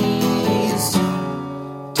please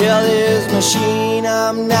tell this machine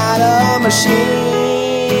I'm not a machine.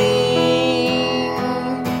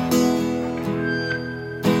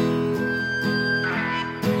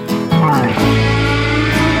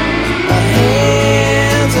 My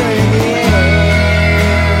hands are in the air,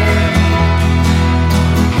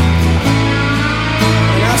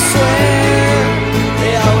 and I swear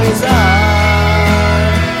they always are.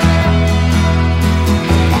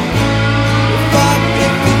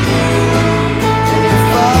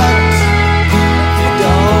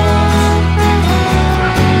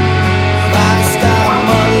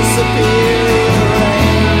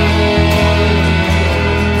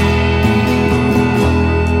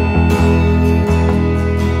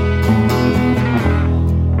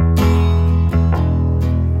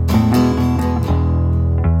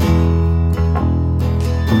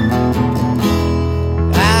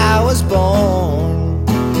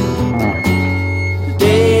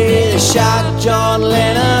 Shot John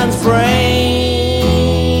Lennon's brain.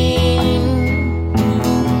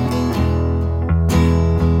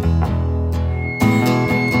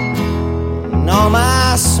 And all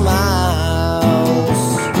my smiles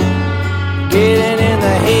getting in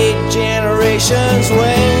the hate generation's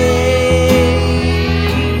way.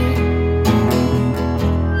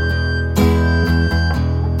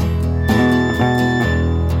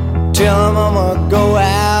 Tell 'em I'ma go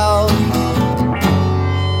out,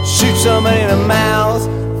 shoot somebody in the mouth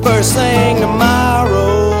first thing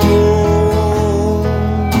tomorrow.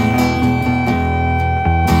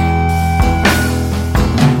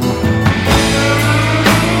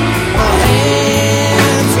 My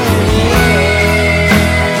hands are in the air,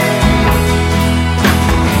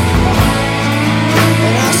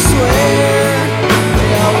 and I swear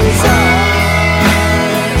they always are.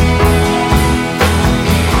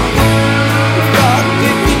 Fuck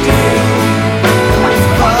if you do,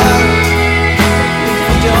 fuck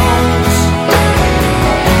don't.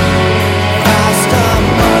 Fast I'm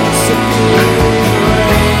disappearing.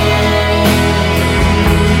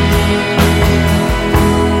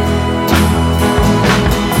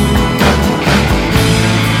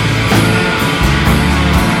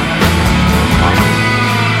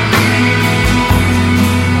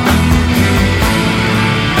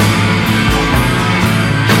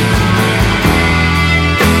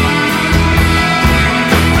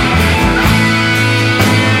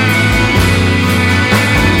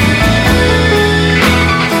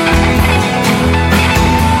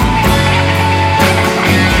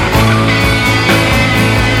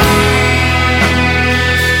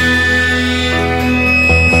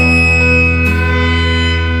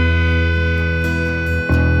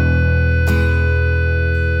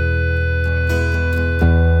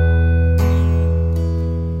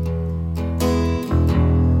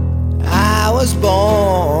 I was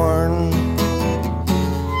born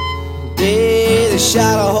the day they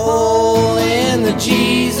shot a hole in the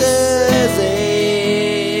Jesus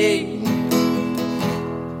egg.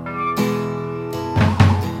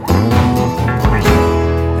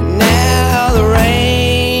 And now the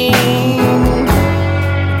rain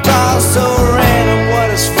falls so random. What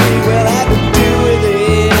does free will have to do with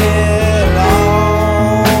it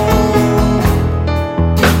all?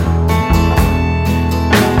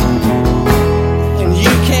 And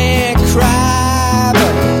you can't cry,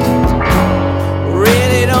 but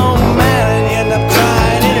really don't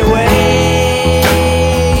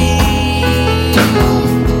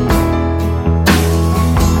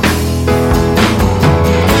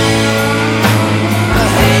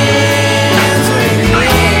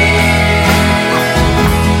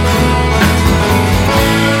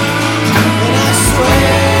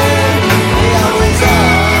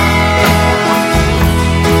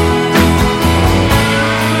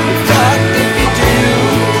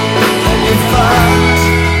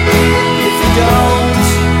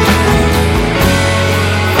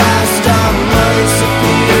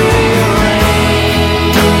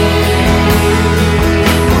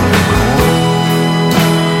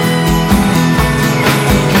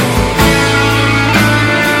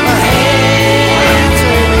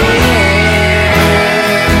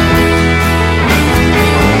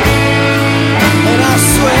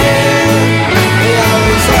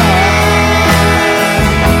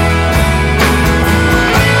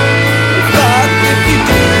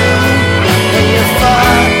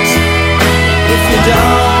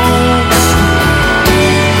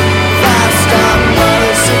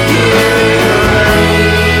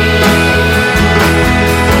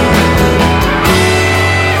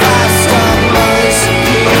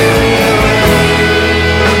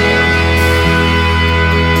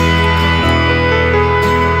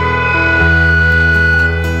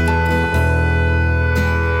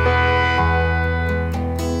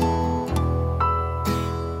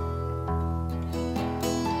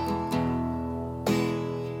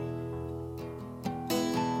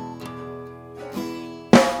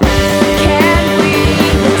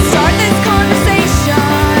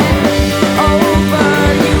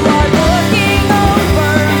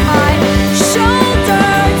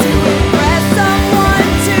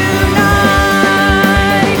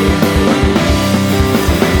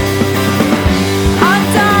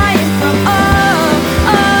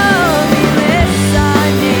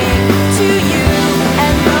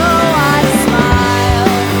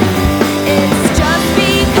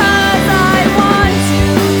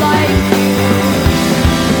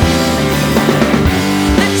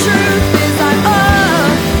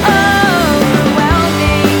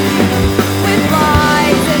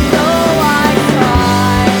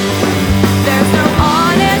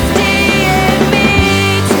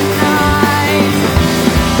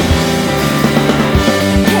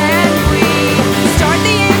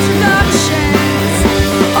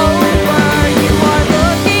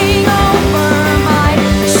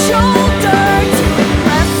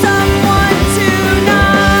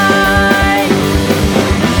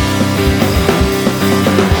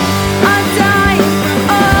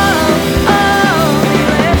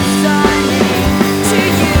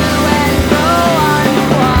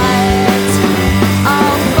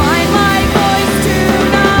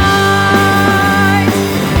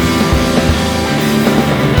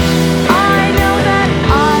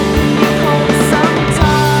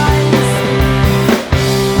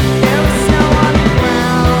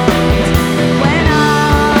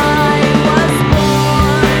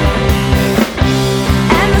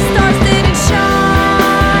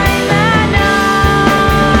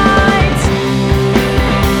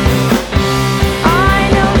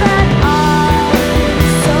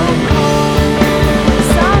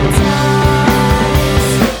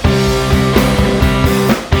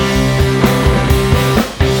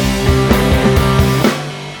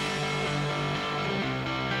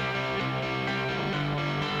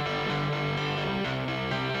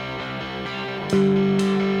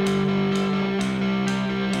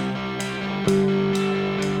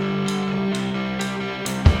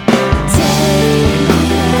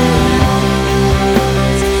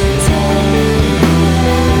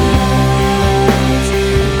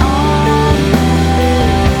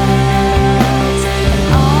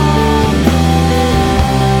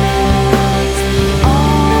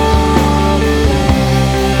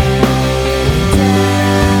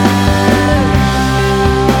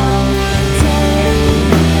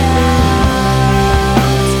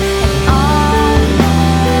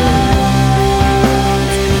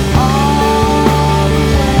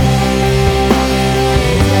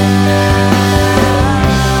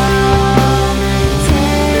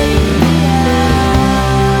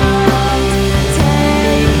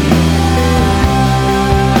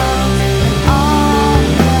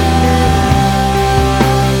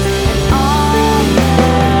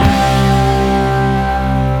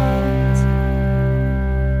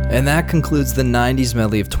And that concludes the 90s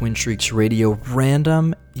medley of Twin Shrieks Radio,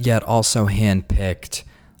 random yet also handpicked.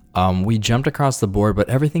 We jumped across the board, but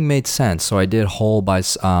everything made sense. So I did Hole by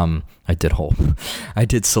I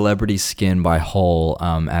did Celebrity Skin by Hole,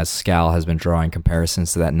 as Scal has been drawing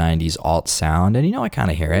comparisons to that 90s alt sound, and I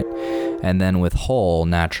kind of hear it. And then with Hole,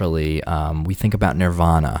 naturally, we think about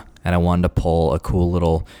Nirvana, and I wanted to pull a cool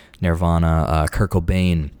little Nirvana Kurt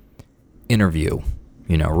Cobain interview.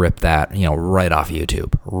 Rip that, right off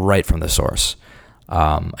YouTube, right from the source.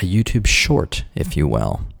 A YouTube short, if you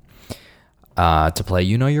will, to play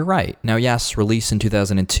You Know You're Right. Now, yes, released in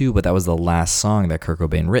 2002, but that was the last song that Kurt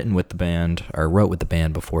Cobain wrote with the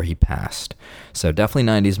band before he passed. So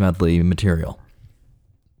definitely 90s medley material.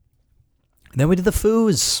 Then we did the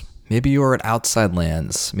Foos. Maybe you were at Outside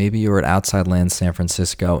Lands. Maybe you were at Outside Lands, San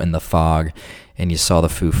Francisco in the fog, and you saw the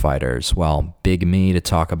Foo Fighters. Well, big me to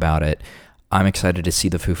talk about it. I'm excited to see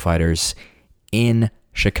the Foo Fighters in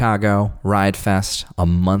Chicago, Riot Fest, a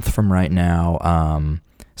month from right now.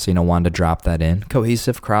 So, wanted to drop that in.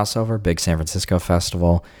 Cohesive crossover, big San Francisco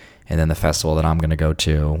festival, and then the festival that I'm going to go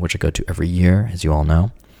to, which I go to every year, as you all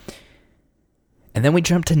know. And then we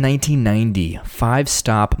jump to 1990,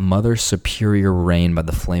 5-stop Mother Superior Rain by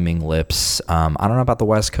the Flaming Lips. I don't know about the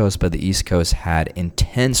West Coast, but the East Coast had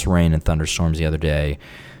intense rain and thunderstorms the other day.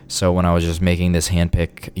 So when I was just making this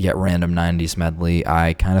handpick yet random 90s medley,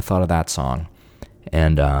 I kind of thought of that song.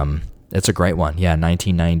 And it's a great one. Yeah,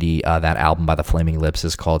 1990, that album by the Flaming Lips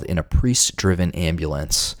is called In a Priest-Driven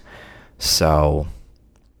Ambulance. So,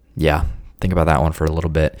 yeah, think about that one for a little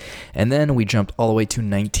bit. And then we jumped all the way to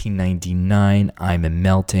 1999, I'm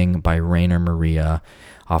Melting by Rainer Maria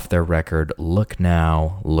off their record Look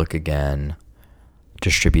Now, Look Again,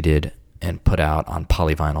 distributed and put out on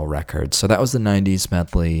Polyvinyl Records. So that was the 90s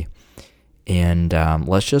medley. And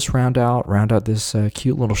let's just round out this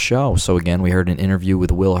cute little show. So again, we heard an interview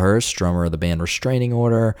with Will Hurst, drummer of the band Restraining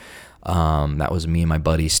Order. That was me and my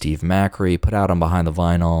buddy Steve Macri, put out on Behind the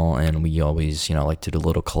Vinyl, and we always, like to do a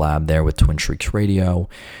little collab there with Twin Shrieks Radio.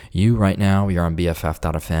 Right now, you're on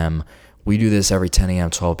BFF.fm. We do this every 10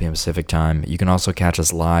 a.m., 12 p.m. Pacific time. You can also catch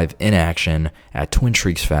us live in action at Twin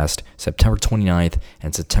Shrieks Fest, September 29th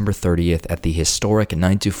and September 30th at the historic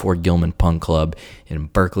 924 Gilman Punk Club in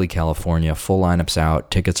Berkeley, California. Full lineups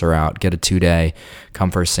out. Tickets are out. Get a 2-day.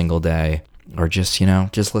 Come for a single day. Or just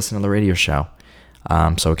listen to the radio show.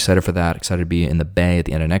 So excited for that. Excited to be in the Bay at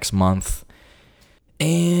the end of next month.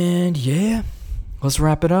 And yeah, let's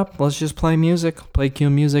wrap it up. Let's just play music. Play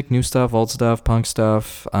Q music, new stuff, old stuff, punk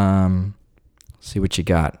stuff. See what you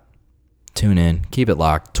got. Tune in. Keep it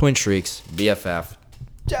locked. Twin Shrieks, BFF.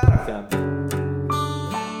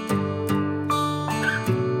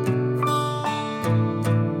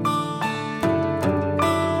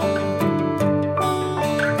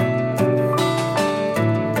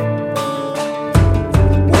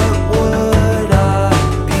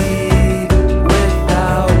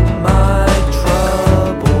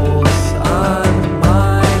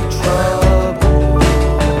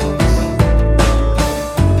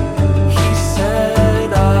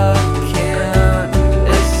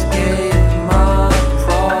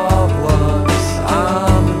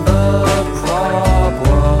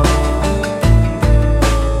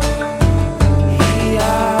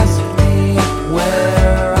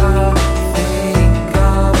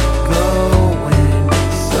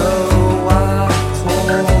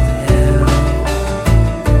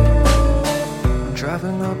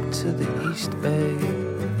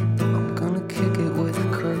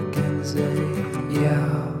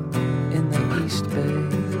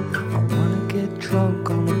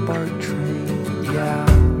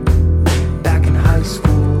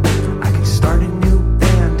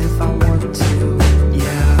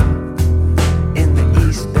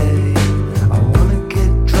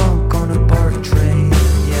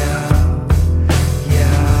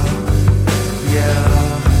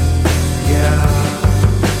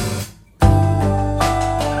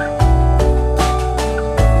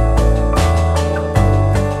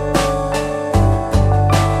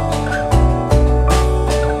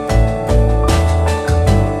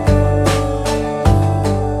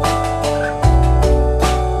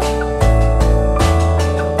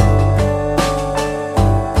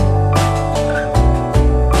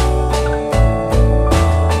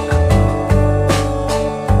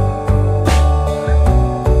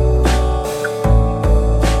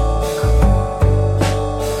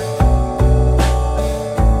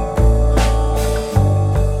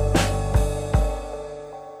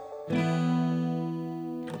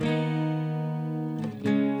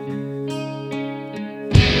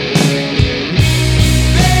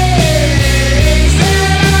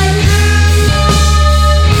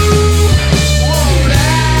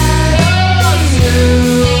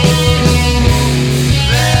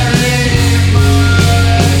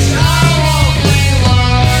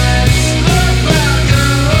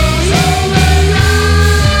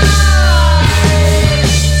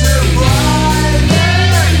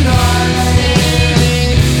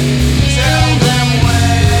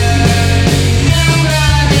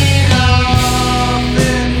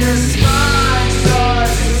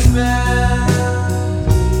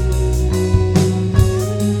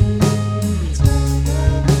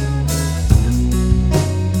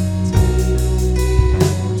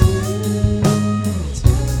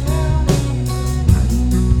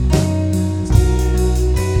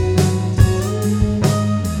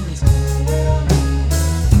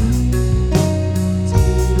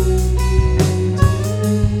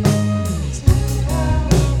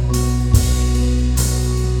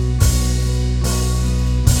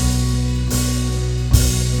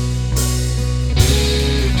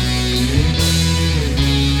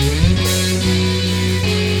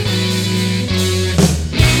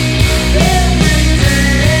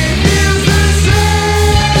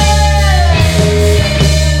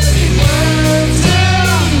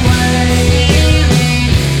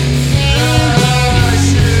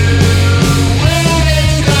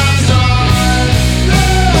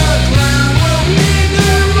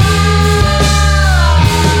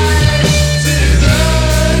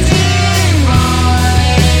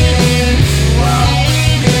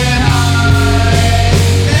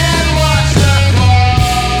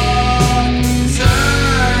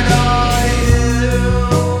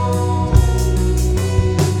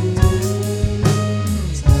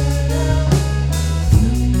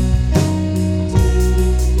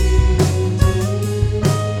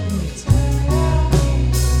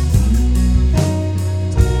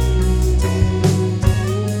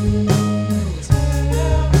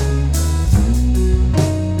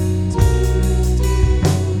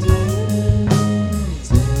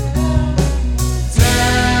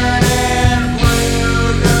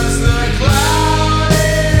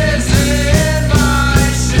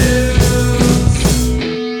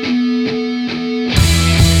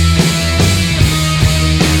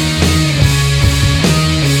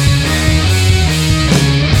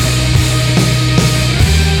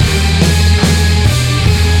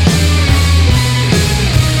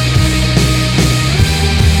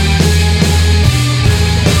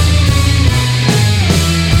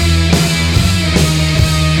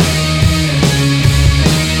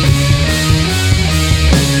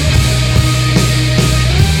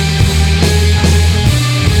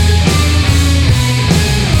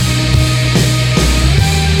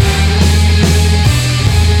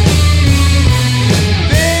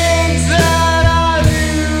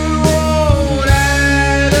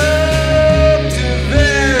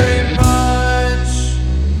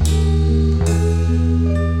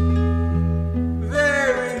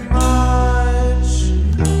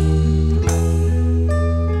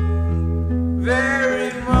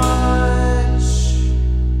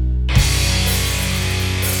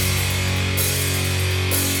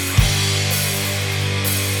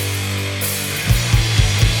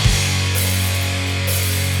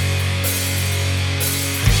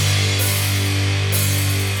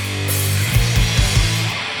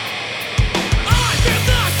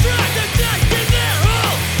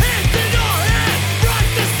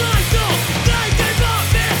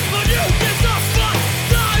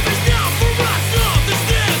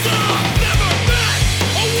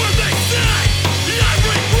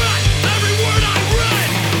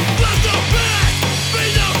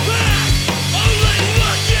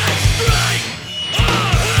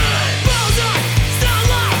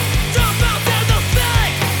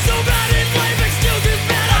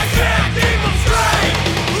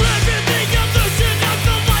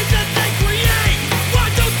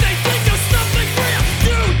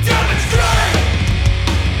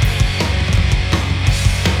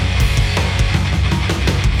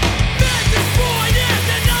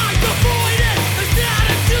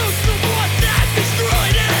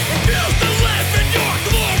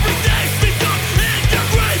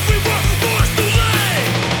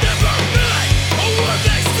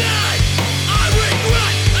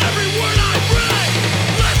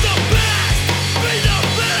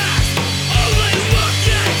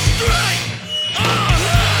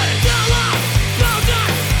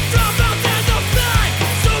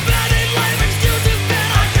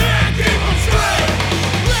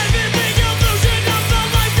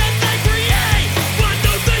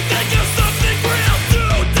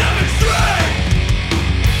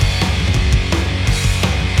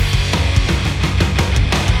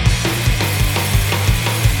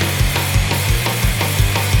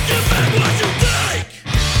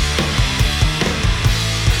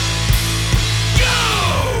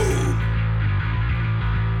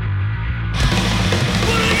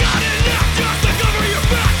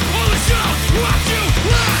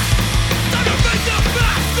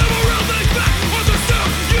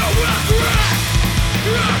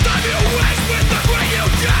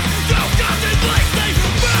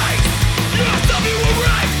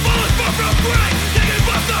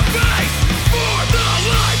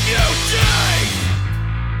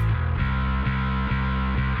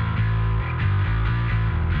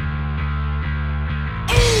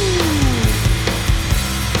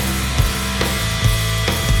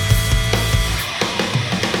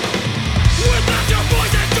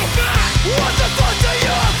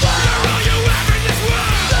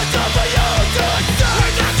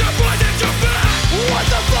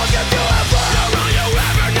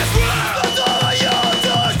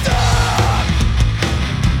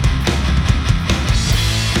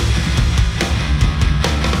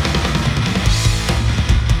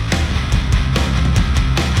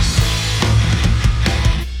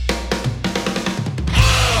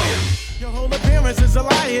 universe is a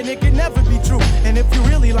lie and it can never be true. And if you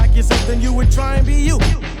really like yourself, then you would try and be you.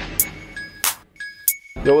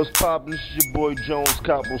 Yo, what's poppin'? This is your boy Jones,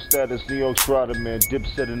 Capo Status, New York Strider, man.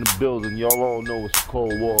 Dipset in the building. Y'all all know it's a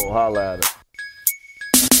cold war. Holla at it.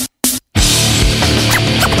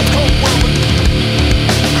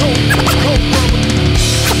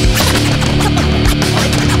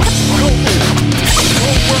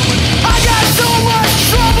 I got so much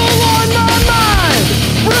trouble on my mind.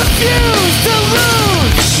 Refuse to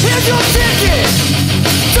lose. Here's your ticket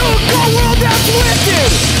to a cold world that's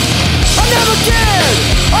wicked. I never cared,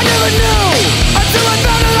 I never knew, until I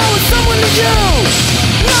found out I was someone to you.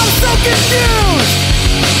 Now I'm so confused,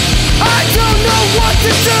 I don't know what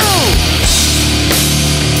to do.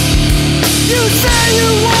 You say you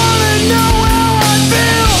wanna know how I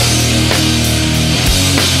feel,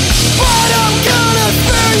 but I'm gonna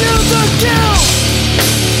spare you the guilt.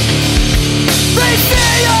 They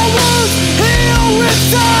say our wounds heal with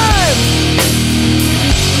time.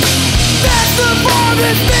 That's the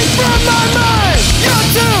farthest thing from my mind. You're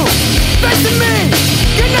too facing me.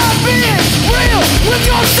 You're not being real with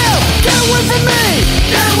yourself. Get away from me.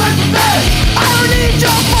 Get away from me. I don't need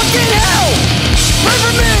your fucking help. Pray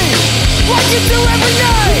for me like you do every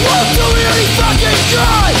night. You won't do it any fucking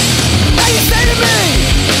try. Now you say to me,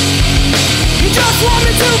 you just want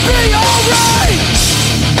me to be alright.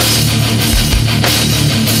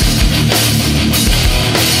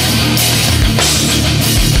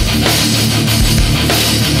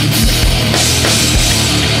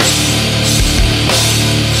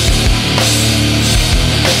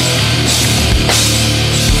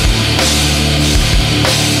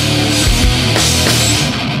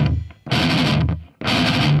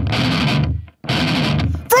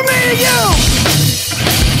 From me to you.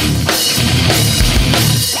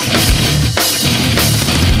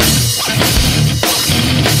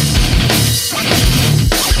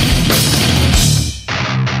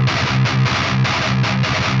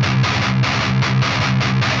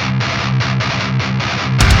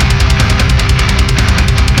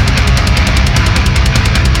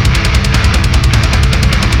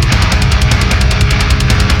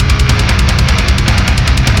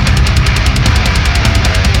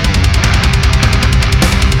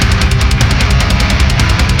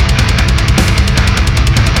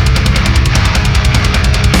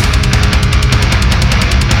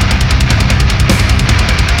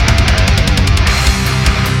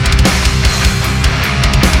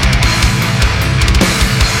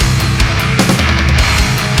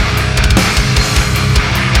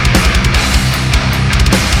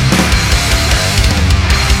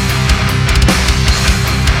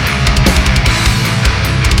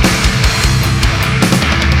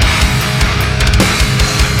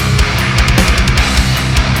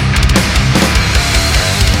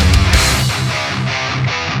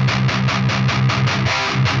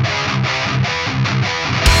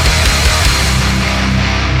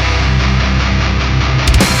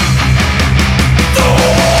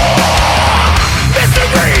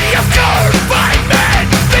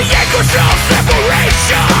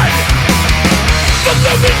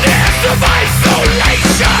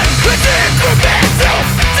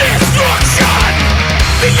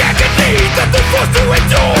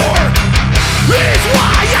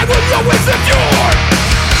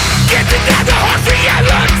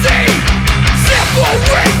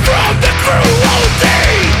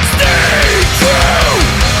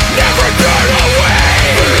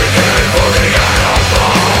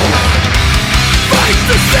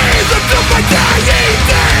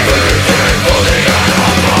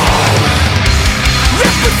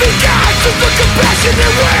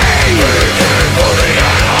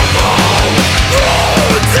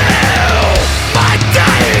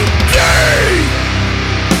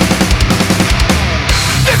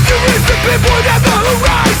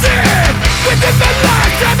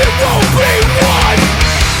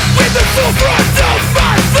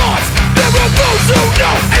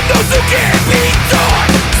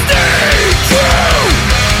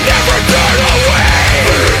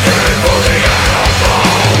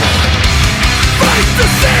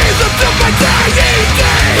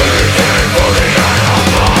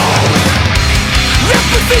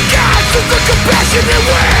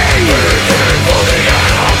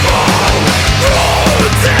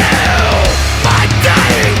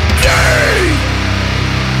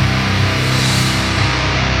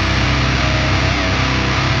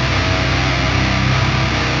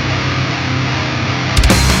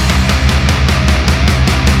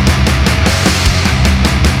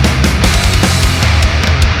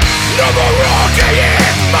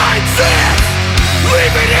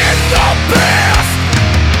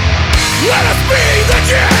 Let us be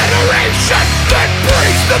passion that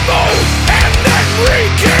breaks the mold and then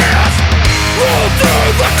recast. Roll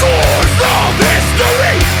through the course of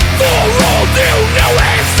history for all to know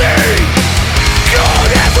and see.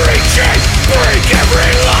 Cut every chain, break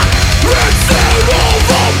every lock, and set all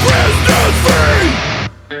the prisoners free.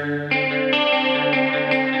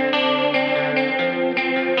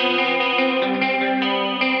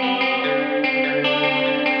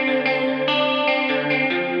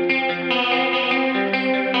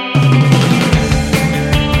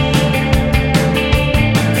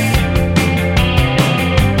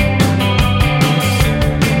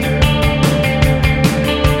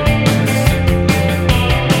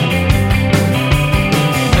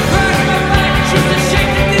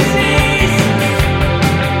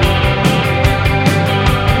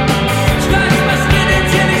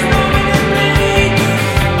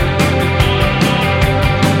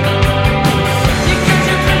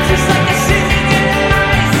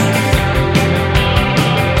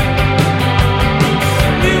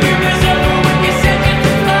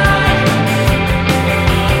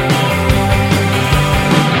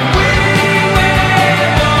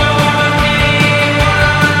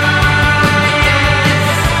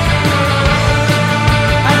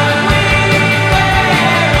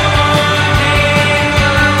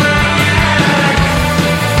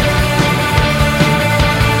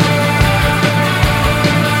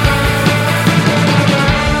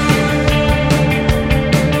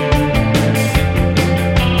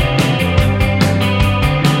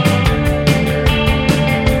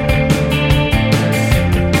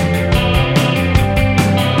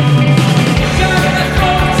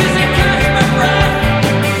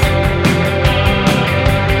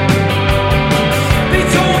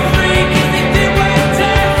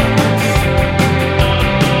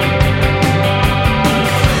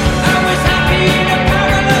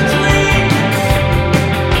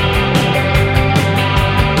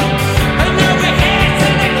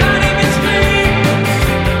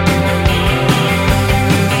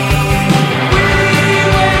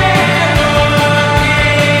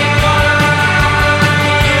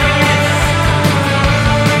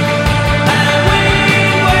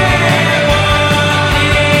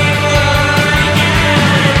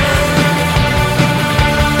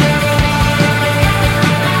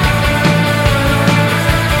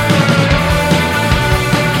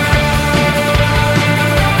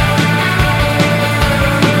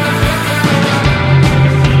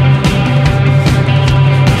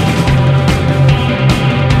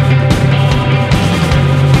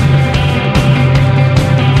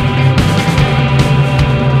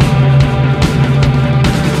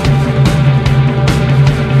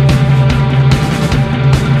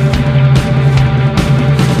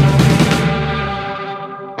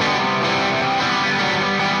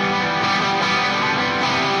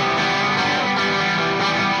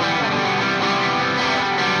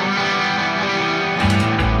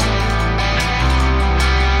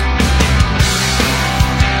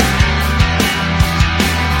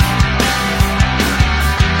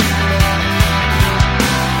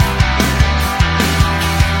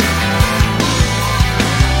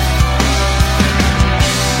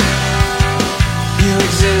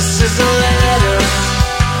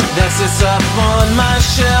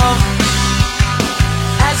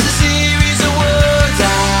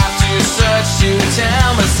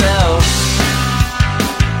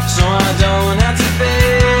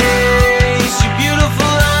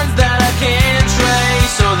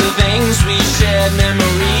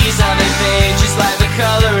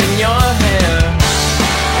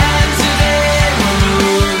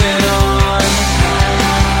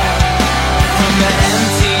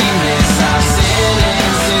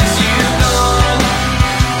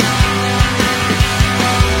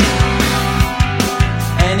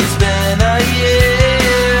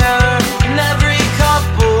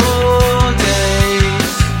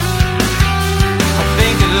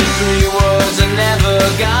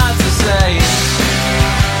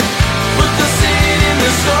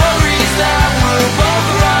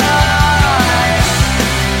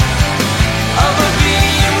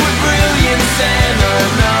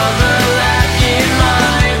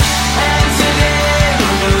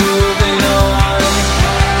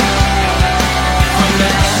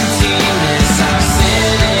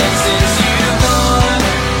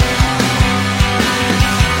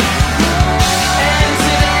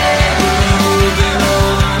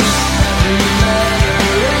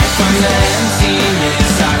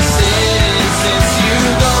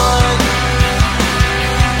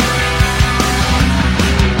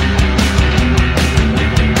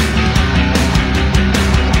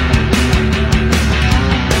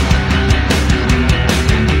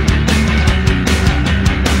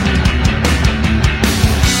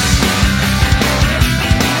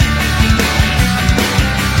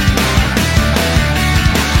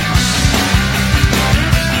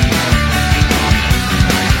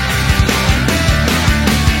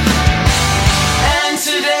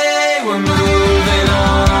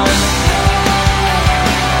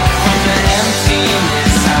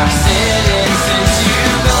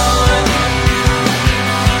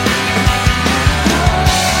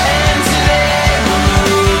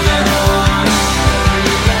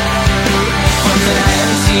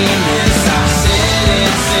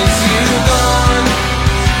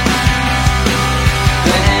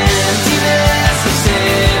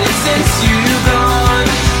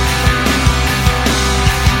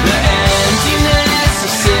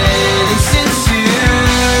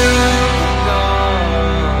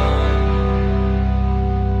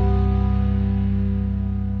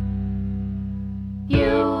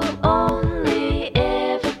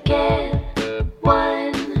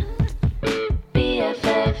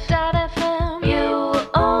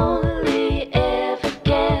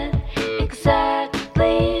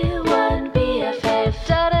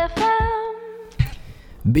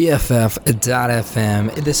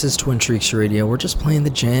 BFF.FM. This is Twin Treaks Radio. We're just playing the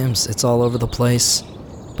jams. It's all over the place.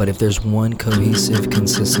 But if there's one cohesive,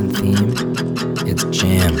 consistent theme, it's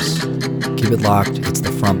jams. Keep it locked. It's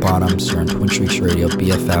the front bottoms. You're on Twin Treaks Radio,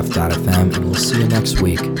 BFF.FM, and we'll see you next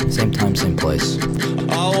week. Same time, same place.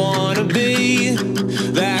 I wanna be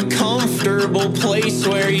that comfortable place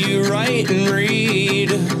where you write and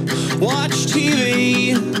read, watch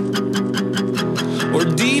TV, or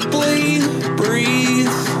deeply breathe.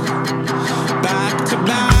 Back to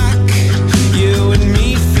back, you and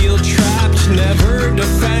me feel trapped, never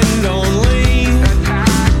defend, only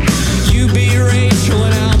you be Rachel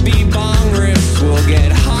and I'll be Bong Rips. We'll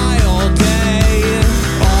get high all day.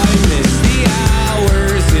 I miss the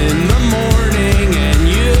hours in the morning and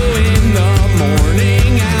you in the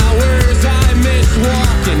morning hours. I miss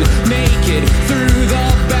walking naked through the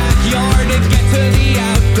backyard to get to the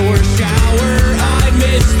outdoor shower. I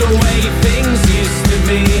miss the way things used to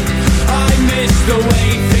be. I miss the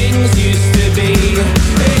way things used to be.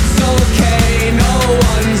 It's okay, no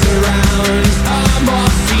one's around. I'm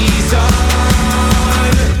off season,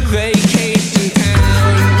 vacation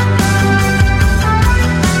town.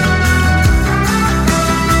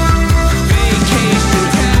 Vacation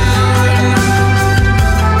town.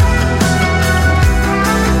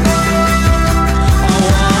 I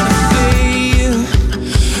wanna see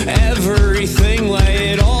everything, lay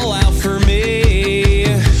it all out for me.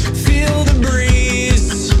 Feel the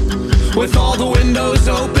breeze with all the windows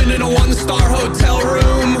open in a one-star hotel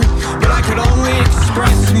room. But I could only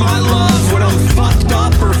express my love when I'm fucked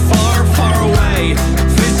up or far, far away.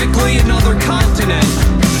 Physically another continent,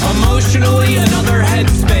 emotionally another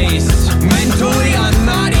headspace. Mentally I'm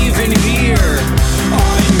not even here.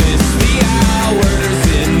 I miss the hours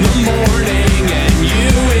in the morning and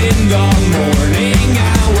you in the morning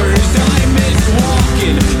hours. I miss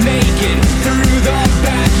walking naked through the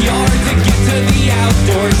backyard to get to the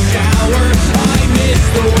outdoor shower. I miss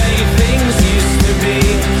the way things used to be.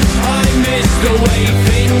 I miss the way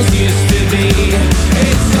things used to be.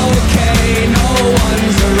 It's okay, no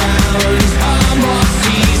one's around. I'm off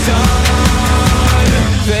season,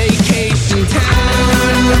 vacation town.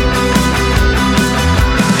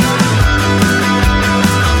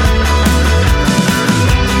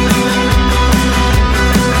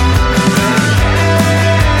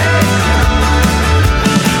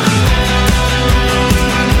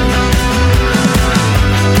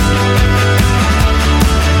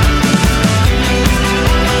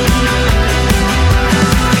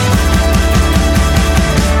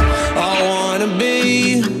 I wanna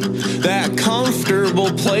be that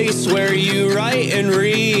comfortable place where you write and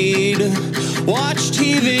read, watch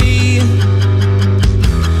TV,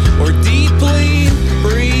 or deeply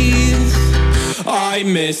breathe. I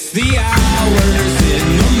miss the hours in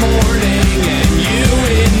the morning and you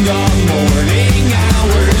in the morning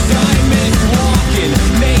hours. I miss walking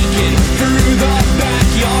naked through the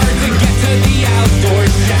backyard to get to the outdoor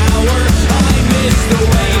shower. I miss the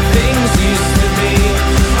way things used to be.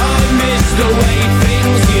 I miss the way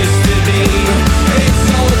things used to be. It's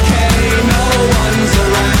okay, no one's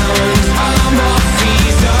around. I'm off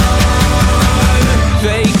season,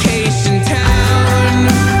 vacation town.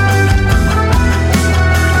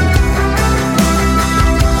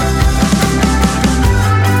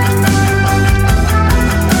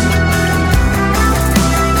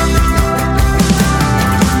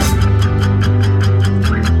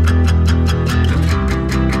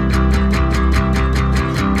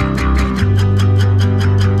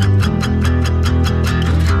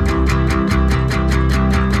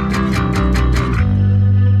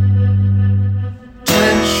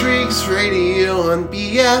 Twin Shrieks Radio on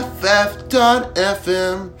BFF.FM,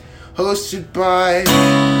 hosted by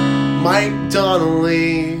Mike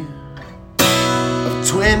Donnelly of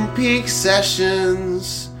Twin Peaks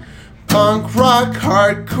Sessions. Punk rock,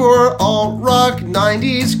 hardcore, alt-rock,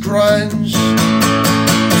 90s grunge.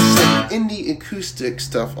 Some indie acoustic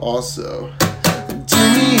stuff also.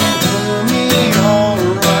 Doomy and gloomy,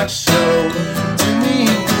 all-rock show. Doomy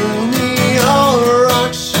and gloomy,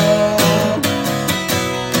 all-rock show.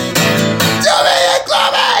 Doomy and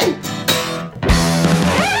gloomy!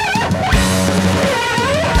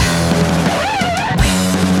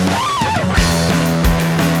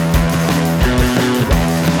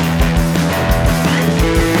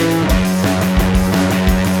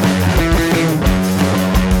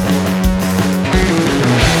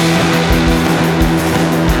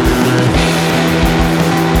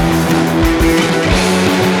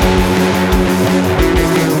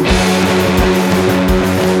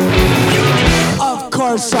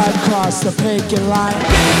 Side cross the picket line.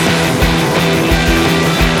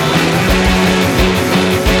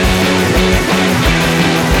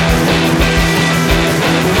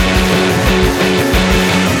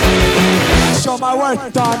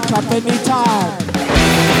 trapping